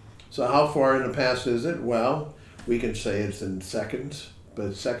 So how far in the past is it? Well, we can say it's in seconds,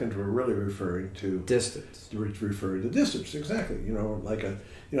 but seconds we're really referring to distance. Referring to distance, exactly. Like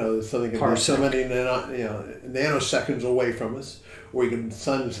something can be so Parsec. many nanoseconds away from us, or the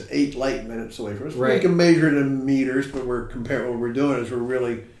sun's 8 light minutes away from us. Right. We can measure it in meters, but what we're doing is we're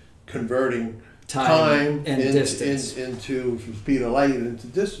really converting time and distance into from speed of light into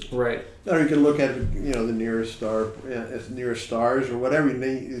distance. Right. Now you can look at the nearest star, nearest stars or whatever.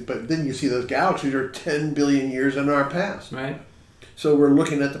 But then you see those galaxies are 10 billion years in our past. Right. So we're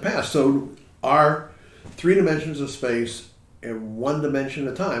looking at the past. So our 3 dimensions of space and 1 dimension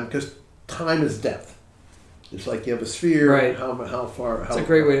of time, because time is depth. It's like you have a sphere. Right. How far? That's a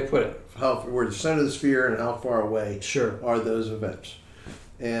great way to put it. We're the center of the sphere, and how far away Sure. are those events?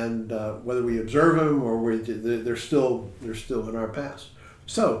 And whether we observe them or they're still in our past.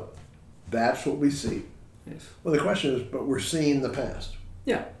 So that's what we see. Yes. Well, the question is, but we're seeing the past.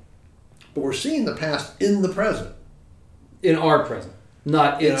 Yeah. But we're seeing the past in the present. In our present,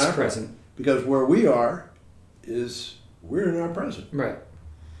 not its present. Because where we are is we're in our present. Right.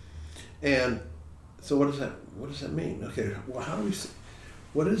 And so what does that mean? Okay, well, how do we see?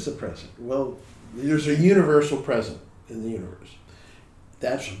 What is the present? Well, there's a universal present in the universe.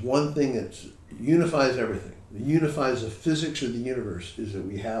 That's one thing that unifies everything. It unifies the physics of the universe is that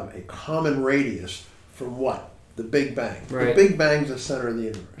we have a common radius from what? The Big Bang. Right. The Big Bang's the center of the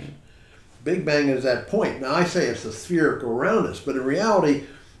universe. Right. Big Bang is that point. Now I say it's a spherical around us, but in reality,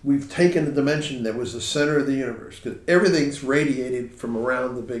 we've taken the dimension that was the center of the universe because everything's radiated from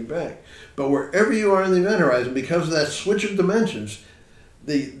around the Big Bang. But wherever you are in the event horizon, because of that switch of dimensions,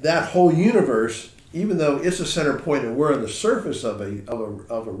 that whole universe, even though it's a center point and we're on the surface of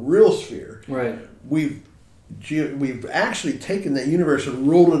a real sphere, right? We've actually taken that universe and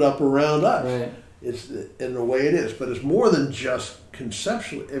rolled it up around us. Right. It's in the way it is, but it's more than just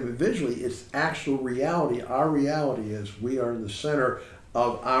conceptually and visually. It's actual reality. Our reality is we are in the center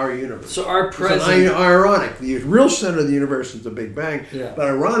of our universe. So our present... It's ironic. The real center of the universe is the Big Bang. Yeah. But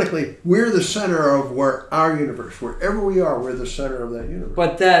ironically, we're the center of our universe. Wherever we are, we're the center of that universe.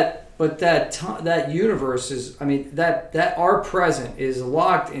 But that universe is, that our present is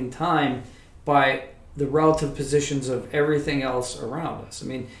locked in time by the relative positions of everything else around us.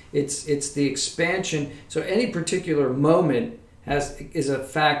 It's the expansion. So any particular moment is a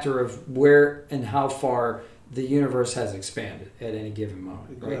factor of where and how far the universe has expanded at any given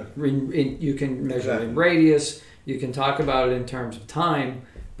moment. Exactly. Right? You can measure it in radius. You can talk about it in terms of time,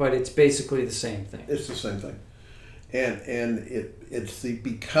 but it's basically the same thing. It's the same thing, and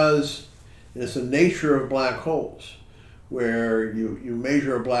because it's the nature of black holes, where you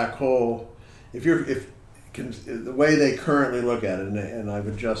measure a black hole, the way they currently look at it, and I've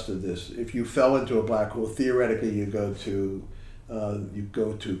adjusted this, if you fell into a black hole, theoretically you go to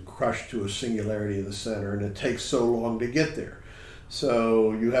crush to a singularity in the center, and it takes so long to get there.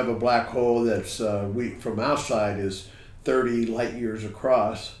 So you have a black hole that's from outside is 30 light years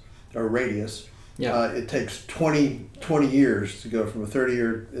across, or radius. Yeah. It takes 20 years to go from a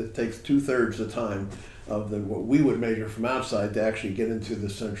 30-year. It takes 2/3 the time of what we would measure from outside to actually get into the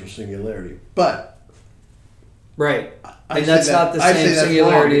central singularity. But right, and that's not the same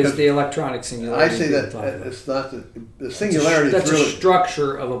singularity as the electronic singularity. I say that it's not the singularity. That's really a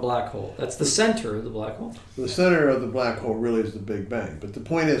structure of a black hole. That's the center of the black hole. The center of the black hole really is the Big Bang. But the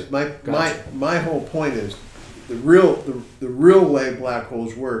point is, my whole point is, the real way black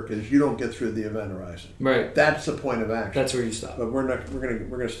holes work is you don't get through the event horizon. Right. That's the point of action. That's where you stop. But we're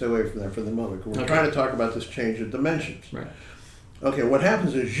gonna stay away from that for the moment. We're trying to talk about this change of dimensions. Right. Okay. What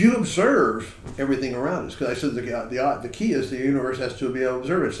happens is you observe everything around us, because I said the key is the universe has to be able to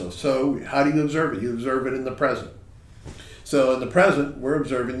observe itself. So how do you observe it? You observe it in the present. So in the present, we're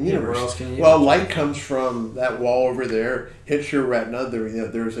observing the universe. Where else can you Well, light comes from that wall over there, hits your retina.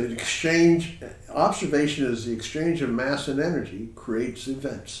 There's an exchange. Observation is the exchange of mass and energy creates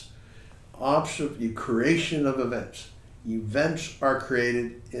events. Creation of events. Events are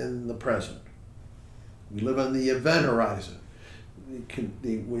created in the present. We live on the event horizon.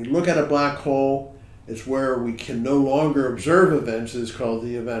 We look at a black hole, it's where we can no longer observe events. It's called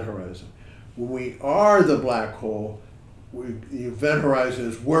the event horizon. When we are the black hole, the event horizon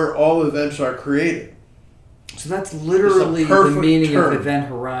is where all events are created. So that's literally the meaning of event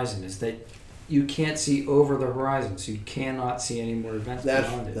horizon, is that you can't see over the horizon, so you cannot see any more events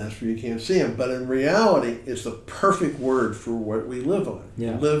beyond it. That's where you can't see them. But in reality, it's the perfect word for what we live on.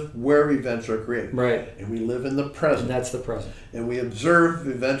 Yeah. We live where events are created. Right. And we live in the present. And that's the present. And we observe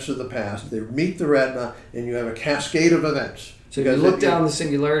events of the past. They meet the retina, and you have a cascade of events. So if you look down the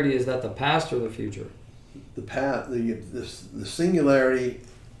singularity, is that the past or the future? The singularity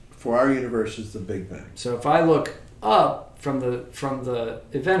for our universe is the Big Bang. So if I look up from the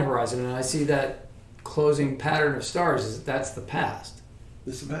event horizon and I see that closing pattern of stars, that's the past.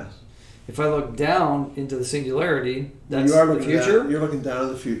 It's the past. If I look down into the singularity, that's the future? You're looking down in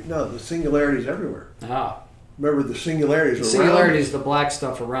the future. No, the singularity is everywhere. Ah. Remember, the singularity is around. The singularity is the black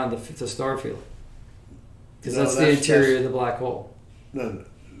stuff around the star field. Because that's the interior of the black hole. No.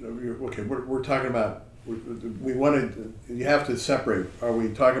 Okay, we're talking about... you have to separate. Are we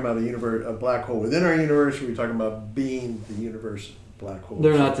talking about a black hole within our universe, or are we talking about being the universe black hole?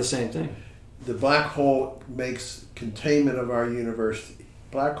 They're not the same thing. The black hole makes containment of our universe.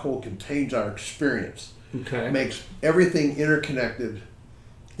 Black hole contains our experience. Okay. Makes everything interconnected.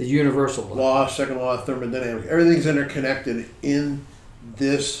 The universal law. Second law of thermodynamics. Everything's interconnected in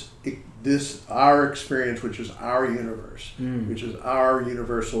this our experience, which is our universe, which is our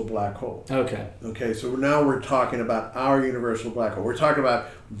universal black hole. Okay, so now we're talking about our universal black hole.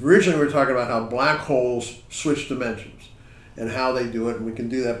 Originally we're talking about how black holes switch dimensions and how they do it, and we can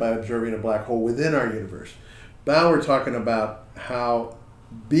do that by observing a black hole within our universe. Now we're talking about how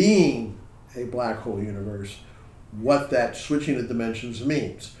being a black hole universe, what that switching of dimensions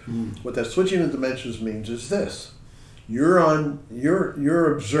means. What that switching of dimensions means is this. You're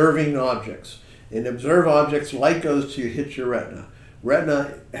observing objects. In observe objects, light goes to you, hits your retina.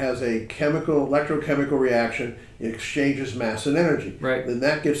 Retina has a electrochemical reaction. It exchanges mass and energy. Right. Then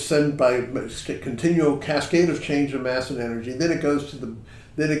that gets sent by a continual cascade of change of mass and energy. Then it goes to the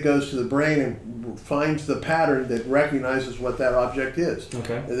brain and finds the pattern that recognizes what that object is.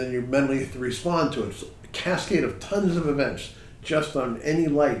 Okay. And then you mentally have to respond to it. It's a cascade of tons of events just on any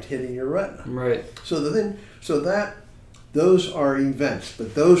light hitting your retina. Right. Those are events,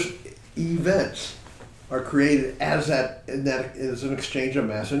 but those events are created as an exchange of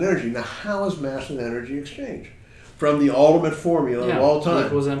mass and energy. Now, how is mass and energy exchanged? From the ultimate formula of all time. E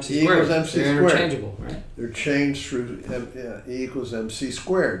equals MC squared. They're squared. interchangeable, right? They're changed through E equals MC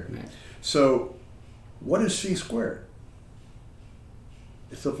squared. Right. So, what is C squared?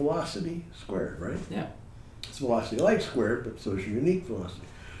 It's the velocity squared, right? Yeah. It's velocity of light squared, but so is your unique velocity.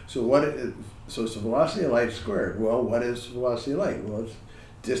 So it's the velocity of light squared. Well, what is velocity of light? Well, it's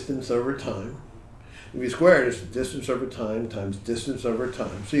distance over time. If you square it, it's distance over time times distance over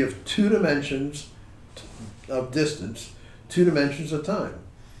time. So you have 2 dimensions of distance, 2 dimensions of time.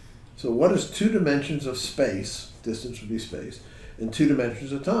 So what is 2 dimensions of space? Distance would be space, and 2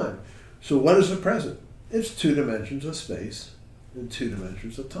 dimensions of time. So what is the present? It's 2 dimensions of space and 2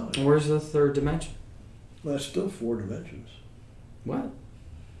 dimensions of time. And where's the third dimension? Well, it's still 4 dimensions. What?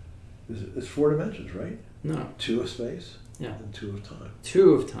 It's 4 dimensions, right? No. 2 of space, yeah, and 2 of time.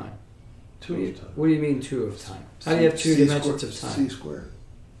 2 of time. 2 of time. What do you mean 2 of time? How do you have 2 dimensions of time? C squared.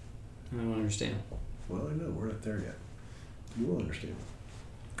 I don't understand. Well, I know we're not there yet. You will understand.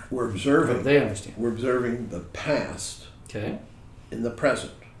 We're observing. Oh, they understand. We're observing the past. Okay. In the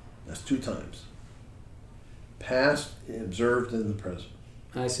present. That's 2 times. Past observed in the present.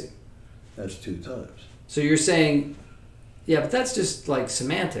 I see. That's 2 times. So you're saying, yeah, but that's just like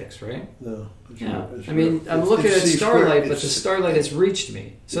semantics, right? No. Yeah. I mean, I'm looking at starlight, but the starlight has reached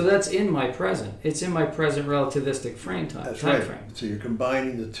me. So that's in my present. It's in my present relativistic frame. That's right. So you're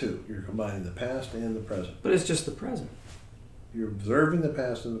combining the 2. You're combining the past and the present. But it's just the present. You're observing the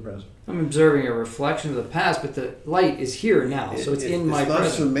past and the present. I'm observing a reflection of the past, but the light is here now, so it's in my present.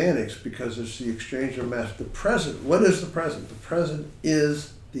 It's not semantics because it's the exchange of mass. The present, what is the present? The present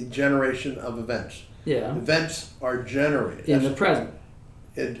is the generation of events. Yeah. Events are generated. In the present.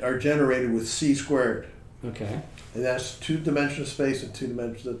 Are generated with C squared. Okay. And that's 2 dimensions of space and 2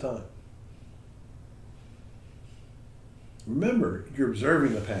 dimensions of time. Remember, you're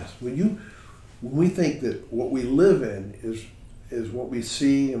observing the past. When we think that what we live in is what we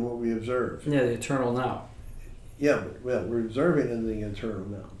see and what we observe. Yeah, the eternal now. Yeah, well, we're observing in the eternal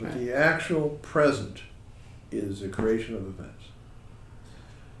now. But right. The actual present is the creation of events.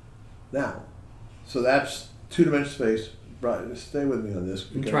 Now, so that's 2 dimension space. Right, stay with me on this.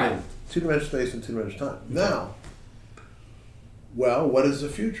 I'm trying. 2 dimension space and 2 dimension time. Okay. Now, well, what is the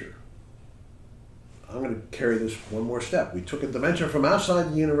future? I'm going to carry this one more step. We took a dimension from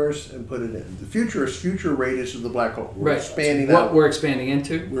outside the universe and put it in. The future is future radius of the black hole. We're expanding what out. We're expanding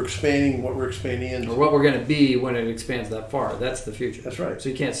into? We're expanding what we're expanding into. Or what we're going to be when it expands that far. That's the future. That's right. So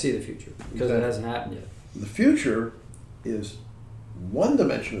you can't see the future because it hasn't happened yet. The future is 1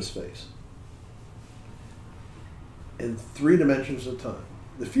 dimension of space and 3 dimensions of time.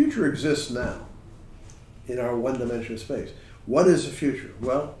 The future exists now in our 1 dimension of space. What is the future?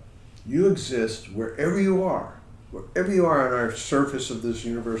 Well, you exist wherever you are on our surface of this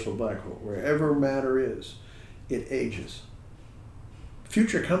universal black hole, wherever matter is, it ages.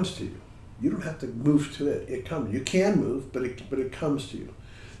 Future comes to you. You don't have to move to it. It comes. You can move, but it comes to you.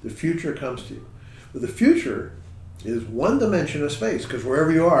 The future comes to you. But the future is 1 dimension of space, because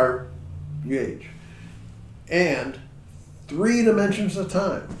wherever you are, you age. And 3 dimensions of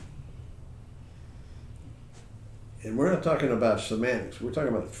time. And we're not talking about semantics. We're talking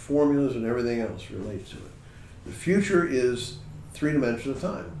about formulas and everything else relates to it. The future is 3 dimensions of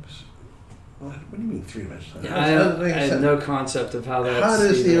time. What do you mean 3 dimensions of time? Yeah, I have no concept of how that. How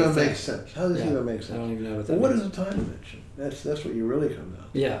does it even make sense? How does it even make sense? I don't even know what that means. What is a time dimension? That's what you really come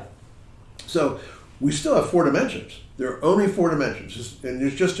down to. Yeah. So we still have 4 dimensions. There are only 4 dimensions, and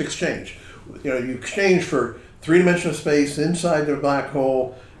it's just exchange. You exchange for 3 dimensions of space inside the black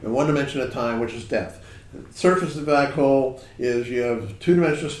hole and 1 dimension of time, which is death. The surface of the black hole is you have 2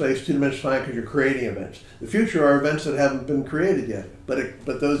 dimensions of space, 2 dimensions of time, because you're creating events. The future are events that haven't been created yet, but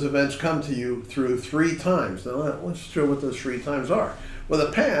those events come to you through 3 times. Now let's show what those 3 times are. Well,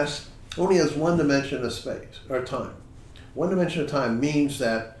 the past only has 1 dimension of space or time. 1 dimension of time means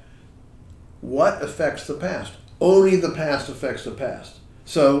that what affects the past? Only the past affects the past.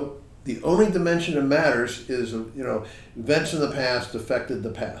 So the only dimension that matters is events in the past affected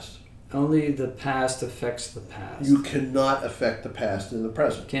the past. Only the past affects the past. You cannot affect the past in the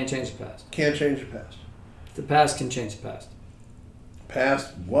present. Can't change the past. Can't change the past. The past can change the past.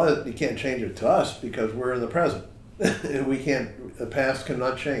 Past, you can't change it to us because we're in the present. And we can't, the past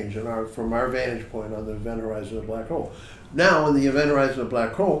cannot change from our vantage point on the event horizon of the black hole. Now, in the event horizon of the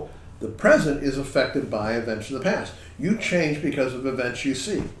black hole, the present is affected by events of the past. You change because of events you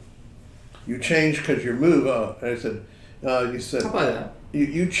see. You change because you move. You said. How about that?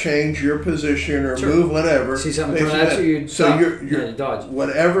 You change your position or move whatever. See something coming at you, you dodge.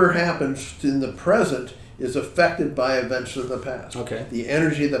 Whatever happens in the present is affected by events of the past. Okay. The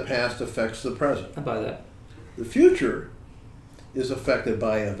energy of the past affects the present. I buy that. The future is affected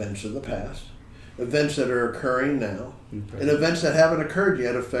by events of the past, events that are occurring now, and events that haven't occurred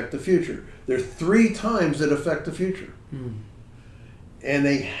yet affect the future. There are 3 times that affect the future. And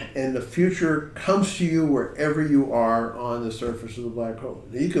the future comes to you wherever you are on the surface of the black hole.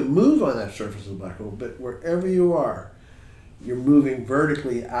 Now, you can move on that surface of the black hole, but wherever you are, you're moving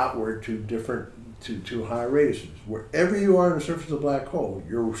vertically outward to high radiuses. Wherever you are on the surface of the black hole,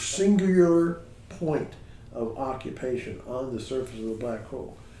 your singular point of occupation on the surface of the black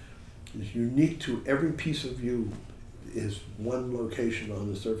hole is unique to every piece of you. Is 1 location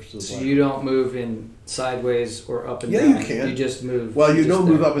on the surface of the black hole. So you don't move in sideways or up and down? Yeah, you can. You just move. Well, you don't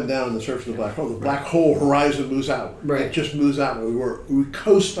move up and down on the surface of the black hole. The black hole horizon moves outward. Right. It just moves outward. We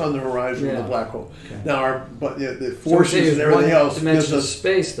coast on the horizon of the black hole. Okay. Now, the forces and everything else dimension gives of us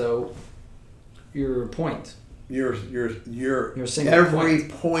space, though. your point. Your single every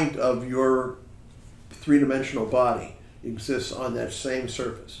point of your three-dimensional body exists on that same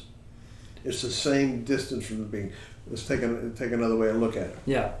surface. It's the same distance from the being. Let's take another way to look at it.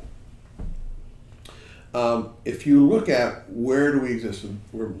 Yeah. If you look at where do we exist,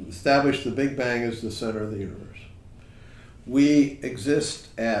 we're established the Big Bang is the center of the universe. We exist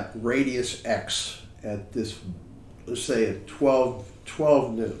at radius x at this, let's say at 12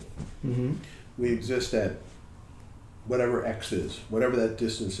 noon. Mm-hmm. We exist at whatever x is, whatever that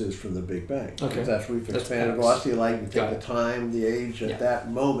distance is from the Big Bang. Okay. Because that's we've That's expanded x. velocity of light, you Got take the time, the age at Yeah.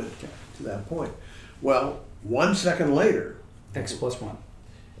 that moment Okay. to that point. Well, 1 second later, X plus 1.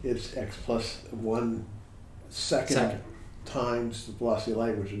 it's x plus 1 second times the velocity of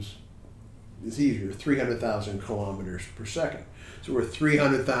light, which is easier, 300,000 kilometers per second. So we're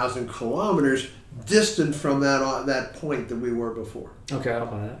 300,000 kilometers distant from that point that we were before. Okay, I'll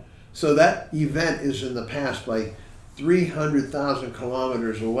buy that. So that event is in the past by 300,000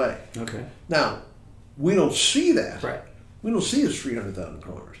 kilometers away. Okay. Now, we don't see that. Right. We don't see it's 300,000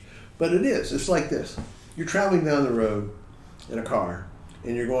 kilometers. But it is. It's like this. You're traveling down the road in a car,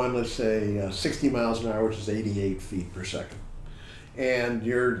 and you're going, let's say, 60 miles an hour, which is 88 feet per second. And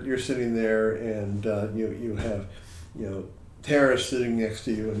you're sitting there, and you have, Tara sitting next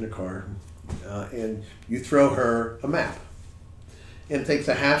to you in the car, and you throw her a map. And it takes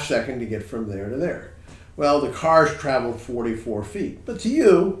a half second to get from there to there. Well, the car's traveled 44 feet, but to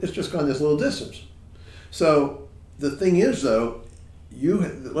you, it's just gone this little distance. So the thing is, though,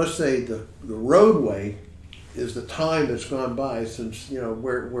 let's say the roadway is the time that's gone by since,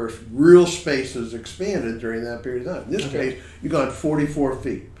 where real space has expanded during that period of time. In this case, you've gone 44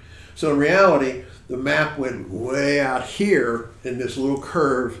 feet. So in reality, the map went way out here in this little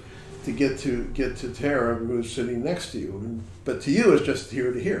curve to get to Tara, who's sitting next to you. But to you, it's just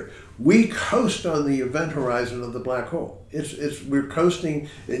here to here. We coast on the event horizon of the black hole. We're coasting,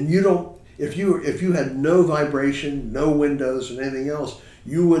 and you don't. If you had no vibration, no windows, and anything else,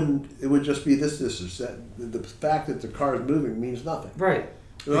 you wouldn't. It would just be this distance. The fact that the car is moving means nothing. Right.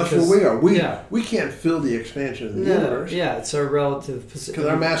 And that's where we are. We can't feel the expansion of the universe. Yeah, it's a relative position. Because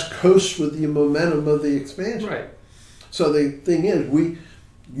our mass coasts with the momentum of the expansion. Right. So the thing is,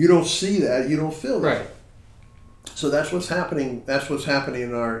 you don't see that, you don't feel that. Right. So that's what's happening. That's what's happening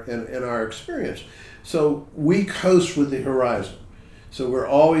in our experience. So we coast with the horizon. So we're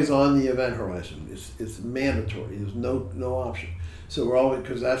always on the event horizon. It's mandatory. There's no option. So we're always,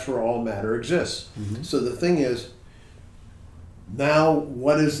 because that's where all matter exists. Mm-hmm. So the thing is, now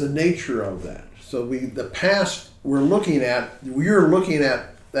what is the nature of that? So the past you're looking at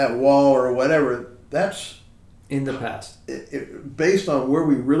that wall or whatever. That's in the past. Based on where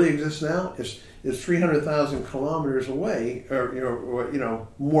we really exist now, it's 300,000 kilometers away, or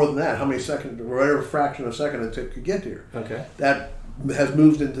more than that. How many seconds, or whatever fraction of a second it took to get here. Okay. That has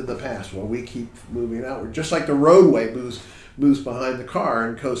moved into the past. Well, we keep moving outward, just like the roadway moves behind the car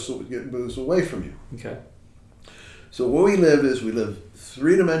and moves away from you. Okay. So what we live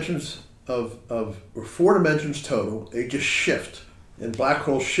 3 dimensions or 4 dimensions total. They just shift. And black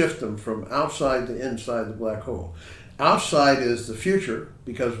holes shift them from outside to inside the black hole. Outside is the future,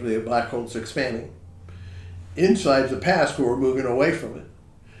 because the black hole is expanding. Inside is the past, where we're moving away from it.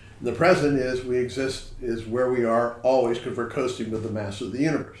 And the present is where we are always, because we're coasting with the mass of the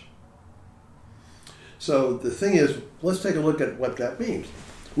universe. So the thing is, let's take a look at what that means.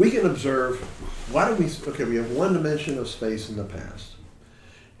 We can observe, we have 1 dimension of space in the past.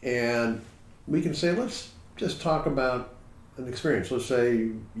 And we can say, let's just talk about an experience. Let's say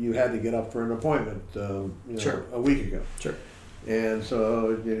you had to get up for an appointment Sure. a week ago. Sure. And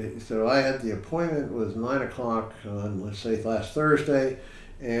so I had the appointment, was 9 o'clock on, let's say, last Thursday,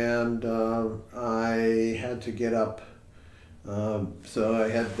 and I had to get up. So I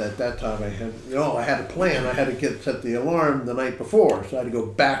had, at that time, I had a plan. I had to set the alarm the night before, so I had to go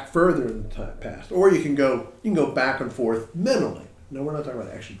back further in the past. Or you can go back and forth mentally. No, we're not talking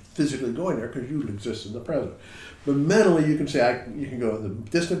about actually physically going there, because you exist in the present. But mentally, you can say you can go in the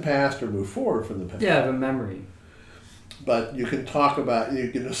distant past or move forward from the past. Yeah, I have a memory. But you can you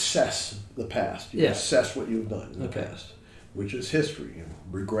can assess the past. You can assess what you've done in the past, which is history and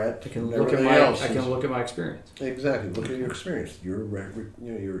regret. I can and look at my experience. Exactly. Look at your experience. So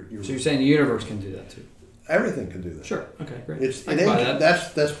you're saying the universe can do that too? Everything can do that. Sure. Okay. Great. It's in aging.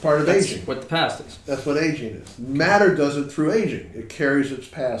 That's part of aging. What the past is. That's what aging is. Matter does it through aging. It carries its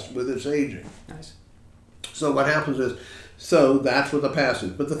past with its aging. Nice. So what happens is, that's what the past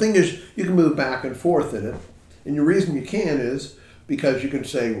is. But the thing is, you can move back and forth in it. And the reason you can is because you can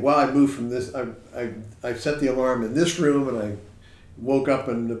say, well, I moved from this, I set the alarm in this room, and I woke up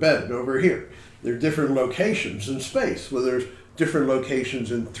in the bed over here. There are different locations in space. Well, there's different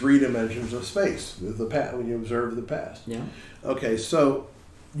locations in 3 dimensions of space with the past, when you observe the past. Yeah. Okay, so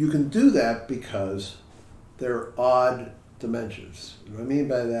you can do that because they're odd dimensions. What I mean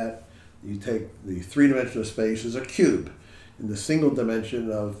by that, you take the 3 dimension of space as a cube. In the single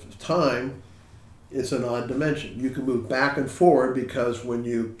dimension of time, it's an odd dimension. You can move back and forward because when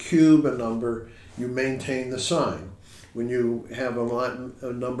you cube a number, you maintain the sign. When you have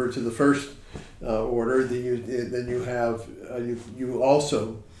a number to the first order, then you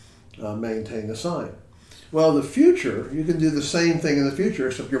also maintain the sign. Well, the future, you can do the same thing in the future,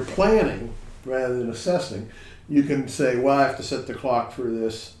 except you're planning rather than assessing. You can say, well, I have to set the clock for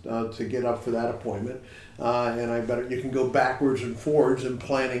this to get up for that appointment, and you can go backwards and forwards in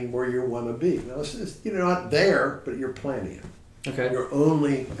planning where you want to be. Now, you're not there, but you're planning it. Okay. You're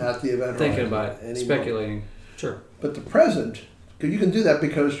only at the event thinking about it, speculating. Moment. Sure. But the present, you can do that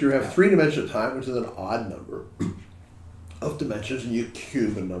because you have 3 dimensions of time, which is an odd number of dimensions, and you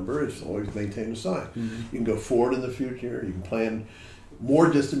cube a number. It's always maintain a sign. Mm-hmm. You can go forward in the future. You can plan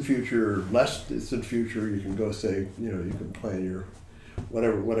more distant future, less distant future. You can go say, you can plan your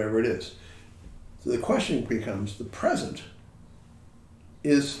whatever it is. So the question becomes, the present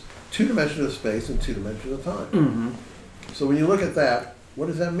is 2 dimensions of space and 2 dimensions of time. Mm-hmm. So when you look at that, what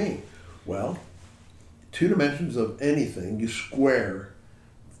does that mean? Well, 2 dimensions of anything, you square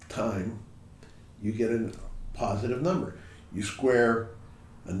time, you get a positive number. You square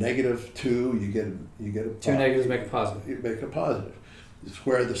a -2, you get a positive. 2 negatives make a positive. You make a positive. You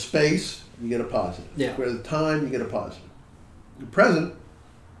square the space, you get a positive. Yeah. Square the time, you get a positive. The present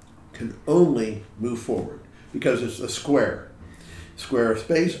can only move forward because it's a square of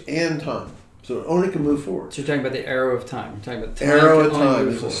space and time. So it only can move forward. So you're talking about the arrow of time. You're talking about time arrow can of only time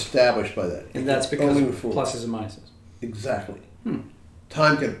move is forward. established by that. And that's because of pluses and minuses. Exactly.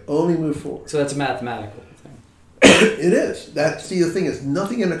 Time can only move forward. So that's a mathematical thing. It is. The thing is,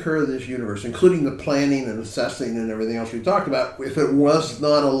 nothing can occur in this universe, including the planning and assessing and everything else we talked about, if it was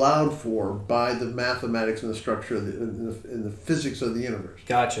not allowed for by the mathematics and the structure of and the physics of the universe.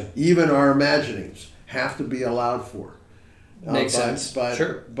 Gotcha. Even our imaginings have to be allowed for. Makes sense.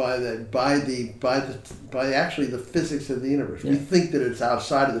 Sure. By actually the physics of the universe. Yeah. We think that it's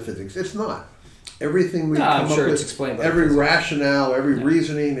outside of the physics. It's not. Everything we come I'm sure up it's with, explained by every physics. rationale, every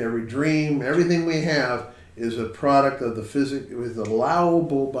reasoning, every dream, everything we have is a product of the physics. It was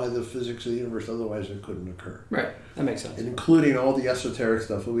allowable by the physics of the universe. Otherwise, it couldn't occur. Right. That makes sense. And including all the esoteric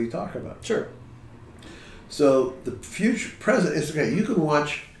stuff that we talk about. Sure. So the present is okay. You can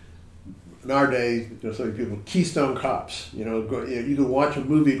watch. In our day, so many people, Keystone Cops. You can watch a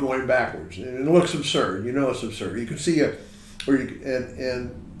movie going backwards, and it looks absurd. It's absurd. You can see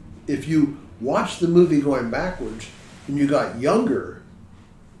and if you watch the movie going backwards, and you got younger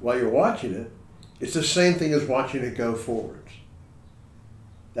while you're watching it, it's the same thing as watching it go forwards.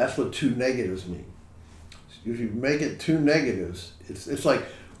 That's what 2 negatives mean. If you make it 2 negatives, it's like,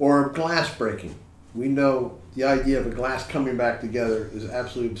 or glass breaking. We know the idea of a glass coming back together is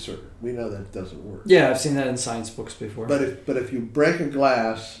absolutely absurd. We know that doesn't work. Yeah, I've seen that in science books before. But if you break a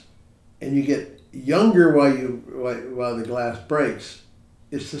glass and you get younger while the glass breaks,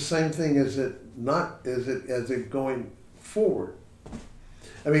 it's the same thing as it going forward.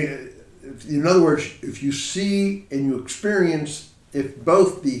 I mean, in other words, if you see and you experience, if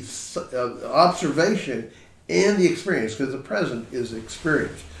both the observation and the experience, because the present is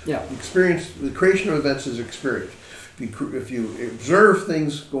experience. Yeah. The creation of events is experience. If you observe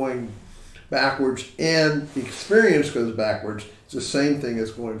things going backwards and the experience goes backwards, it's the same thing as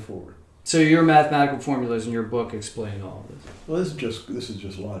going forward. So your mathematical formulas in your book explain all of this. Well, this is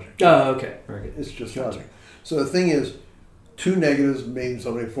just logic. Oh, okay. Very good. It's just logic. So the thing is, 2 negatives mean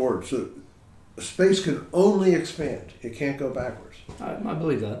something forward. So space can only expand. It can't go backwards. I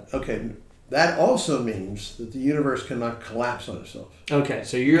believe that. Okay. That also means that the universe cannot collapse on itself. Okay,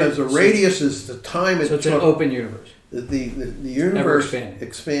 so because the radius is the time it took. So it's an open universe. The universe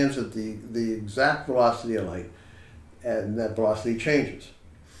expands at the exact velocity of light, and that velocity changes.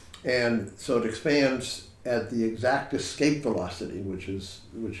 And so it expands at the exact escape velocity, which is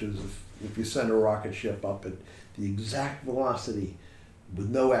if you send a rocket ship up at the exact velocity with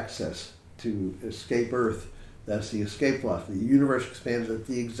no excess to escape Earth. That's the escape velocity. The universe expands at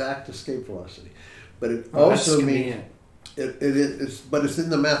the exact escape velocity. But it also means it's in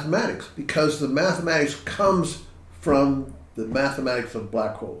the mathematics, because the mathematics comes from the mathematics of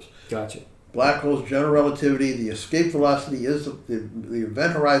black holes. Gotcha. Black holes, general relativity, the escape velocity is the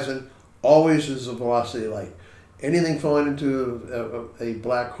event horizon always is the velocity of light. Anything falling into a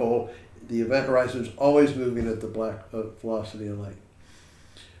black hole, the event horizon is always moving at the velocity of light.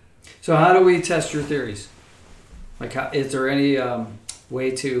 So how do we test your theories? Like, is there any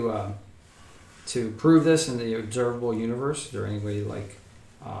way to prove this in the observable universe? Is there any way, like,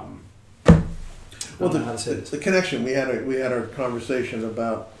 well, the connection, we had a conversation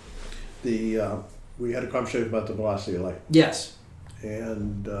about the velocity of light. Yes.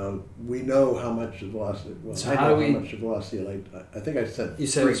 And we know how much the velocity. Well, so how much the velocity of light. I think I said, you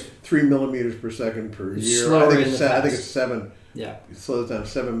said 3 millimeters per second per year. Slower I think it's 7. Yeah. It slows down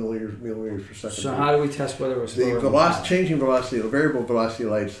 7 millimeters per second. So how do we test whether it was the changing velocity, the variable velocity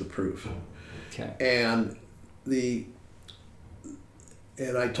of light is the proof. Okay. And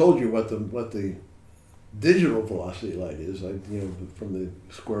I told you what the digital velocity of light is, from the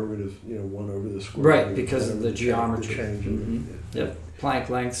square root of 1 over the square root. Right, because of the geometry. The change of Yep. Planck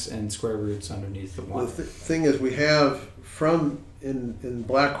lengths and square roots underneath the 1. The thing is, we have in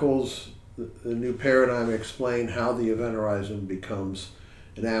black holes, the new paradigm explained how the event horizon becomes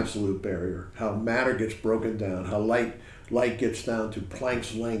an absolute barrier, how matter gets broken down, how light gets down to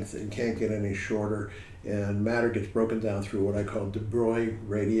Planck's length and can't get any shorter, and matter gets broken down through what I call de Broglie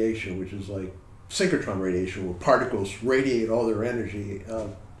radiation, which is like synchrotron radiation, where particles radiate all their energy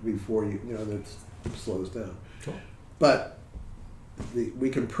before that slows down. Cool. But we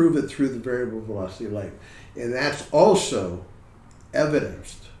can prove it through the variable velocity of light, and that's also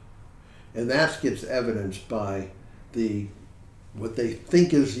evidenced, and that gets evidenced by what they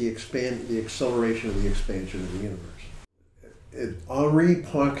think is the acceleration of the expansion of the universe. Henri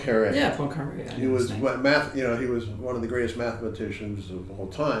Poincaré. Yeah, Poincaré. He was He was one of the greatest mathematicians of all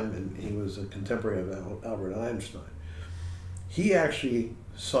time, and he was a contemporary of Albert Einstein. He actually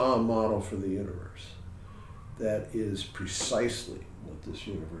saw a model for the universe that is precisely what this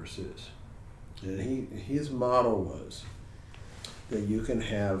universe is, and his model was that you can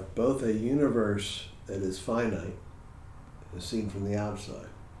have both a universe that is finite, as seen from the outside,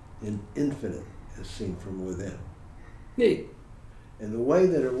 and infinite, as seen from within. Neat. And the way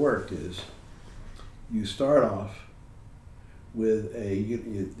that it worked is, you start off with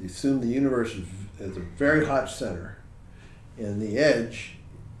you assume the universe is at a very hot center, and the edge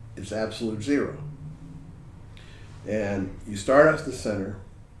is absolute zero. And you start off the center,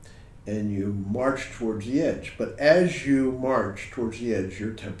 and you march towards the edge. But as you march towards the edge,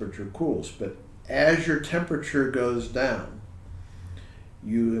 your temperature cools. But as your temperature goes down,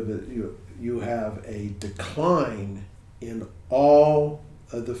 you have a decline in all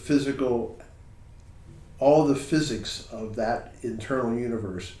the physics of that internal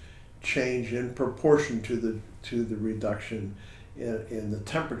universe change in proportion to the reduction in the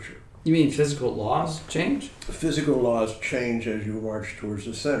temperature. You mean physical laws change? Physical laws change as you march towards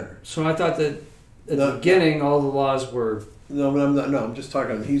the center. So I thought that at the beginning all the laws were... No, I'm just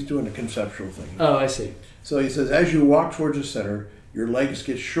talking, he's doing a conceptual thing. Oh, I see. So he says, as you walk towards the center, your legs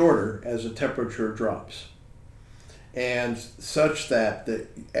get shorter as the temperature drops. And such that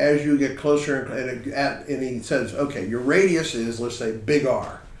as you get closer, and he says, okay, your radius is, let's say, big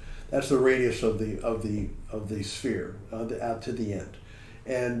R. That's the radius of the sphere out to the end.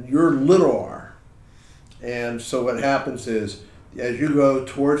 And you're little r. And so what happens is, as you go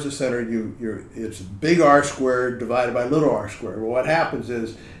towards the center, it's big R squared divided by little r squared. Well, what happens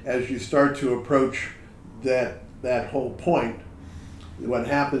is, as you start to approach that whole point, what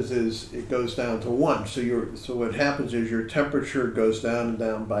happens is it goes down to 1. So what happens is your temperature goes down and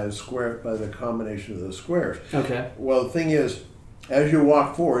down by the combination of those squares. Okay. Well, the thing is, as you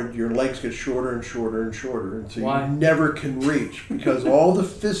walk forward, your legs get shorter and shorter and shorter until Why? you never can reach, because all the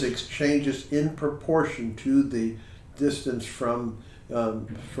physics changes in proportion to the distance from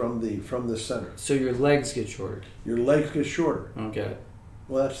the center. So your legs get shorter. Your legs get shorter. Okay.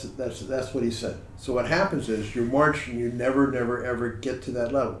 Well, that's what he said. So what happens is you march and you never ever get to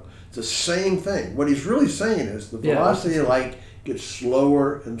that level. It's the same thing. What he's really saying is the velocity of light gets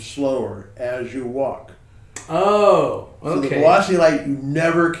slower and slower as you walk. Oh, okay. So the velocity of light, you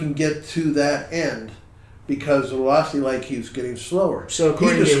never can get to that end because the velocity of light keeps getting slower. So he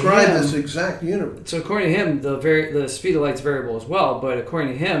described this exact universe. So according to him, the speed of light's variable as well, but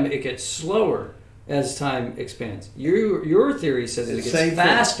according to him, it gets slower as time expands. Your theory says that it gets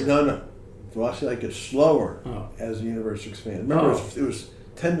faster. No. Velocity of light gets slower as the universe expands. Remember, it was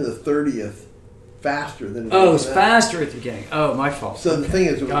 10 to the 30th faster than it was faster at the beginning. Oh, my fault. So the thing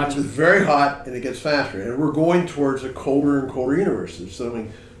is, it's very hot and it gets faster. And we're going towards a colder and colder universe. It's only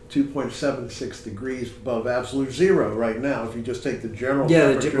 2.76 degrees above absolute zero right now if you just take the general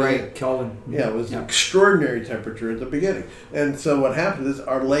temperature. Right, Kelvin. Yeah, it was an extraordinary temperature at the beginning. And so what happens is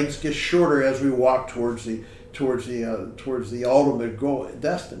our legs get shorter as we walk towards the ultimate goal,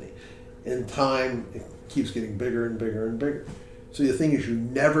 destiny. In time, it keeps getting bigger and bigger and bigger. So the thing is, you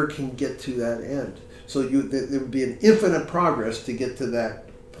never can get to that end. So there would be an infinite progress to get to that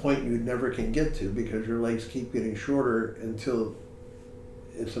point you never can get to, because your legs keep getting shorter until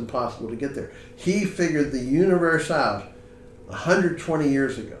it's impossible to get there. He figured the universe out 120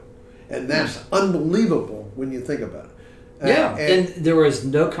 years ago, and that's unbelievable when you think about it. Yeah, and there was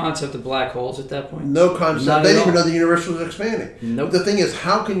no concept of black holes at that point. No concept. Not They at didn't even all. know the universe was expanding. Nope. The thing is,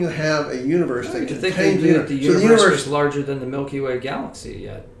 how can you have a universe that To think contains they knew that the so universe was larger than the Milky Way galaxy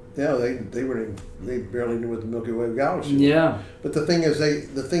yet. Yeah, they barely knew what the Milky Way galaxy was. Yeah. But the thing is,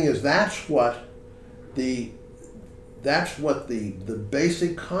 that's what the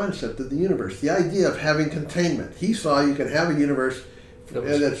basic concept of the universe, the idea of having containment. He saw you can have a universe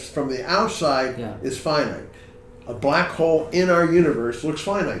that's from the outside is finite. A black hole in our universe looks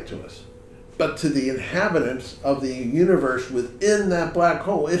finite to us, but to the inhabitants of the universe within that black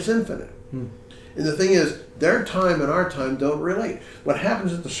hole, it's infinite. And the thing is, their time and our time don't relate. What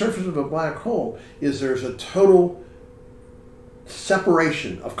happens at the surface of a black hole is there's a total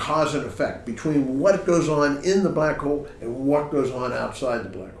separation of cause and effect between what goes on in the black hole and what goes on outside the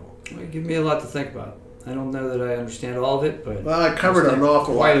black hole. Well, you give me a lot to think about. I don't know that I understand all of it, but well, I covered an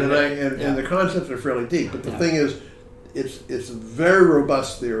awful lot, and yeah. the concepts are fairly deep. But the thing is, it's a very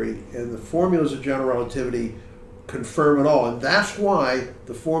robust theory, and the formulas of general relativity confirm it all, and that's why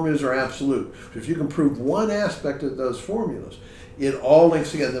the formulas are absolute. If you can prove one aspect of those formulas, it all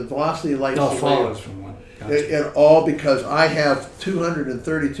links together. The velocity of light all follows from one. Gotcha. It all, because I have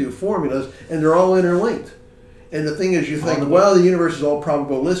 232 formulas, and they're all interlinked. And the thing is, you think, well, the universe is all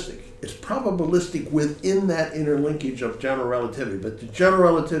probabilistic. It's probabilistic within that interlinkage of general relativity, but the general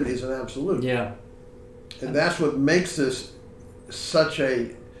relativity is an absolute. Yeah. And that's what makes this such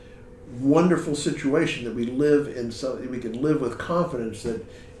a wonderful situation, that we live in, so we can live with confidence that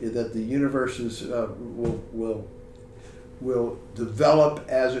the universe is will develop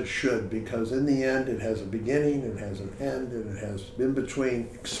as it should, because in the end it has a beginning, it has an end, and it has in between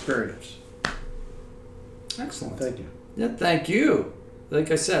experience. Excellent. Thank you. Yeah, thank you. Like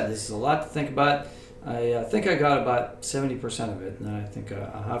I said, this is a lot to think about. I think I got about 70% of it, and I think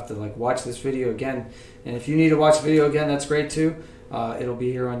I'll have to watch this video again. And if you need to watch the video again, that's great too. It'll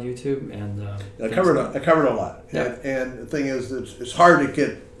be here on YouTube. And I covered a lot. Yeah. And the thing is, it's hard to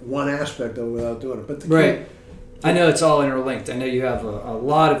get one aspect of it without doing it. But right. I know it's all interlinked. I know you have a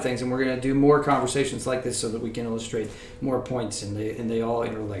lot of things, and we're going to do more conversations like this so that we can illustrate more points, and they all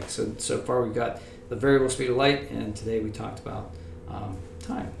interlink. So far we've got the variable speed of light, and today we talked about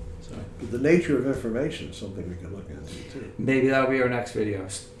time. So the nature of information is something we can look into too. Maybe that'll be our next video.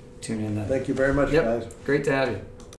 Tune in then. Thank you very much, guys. Great to have you.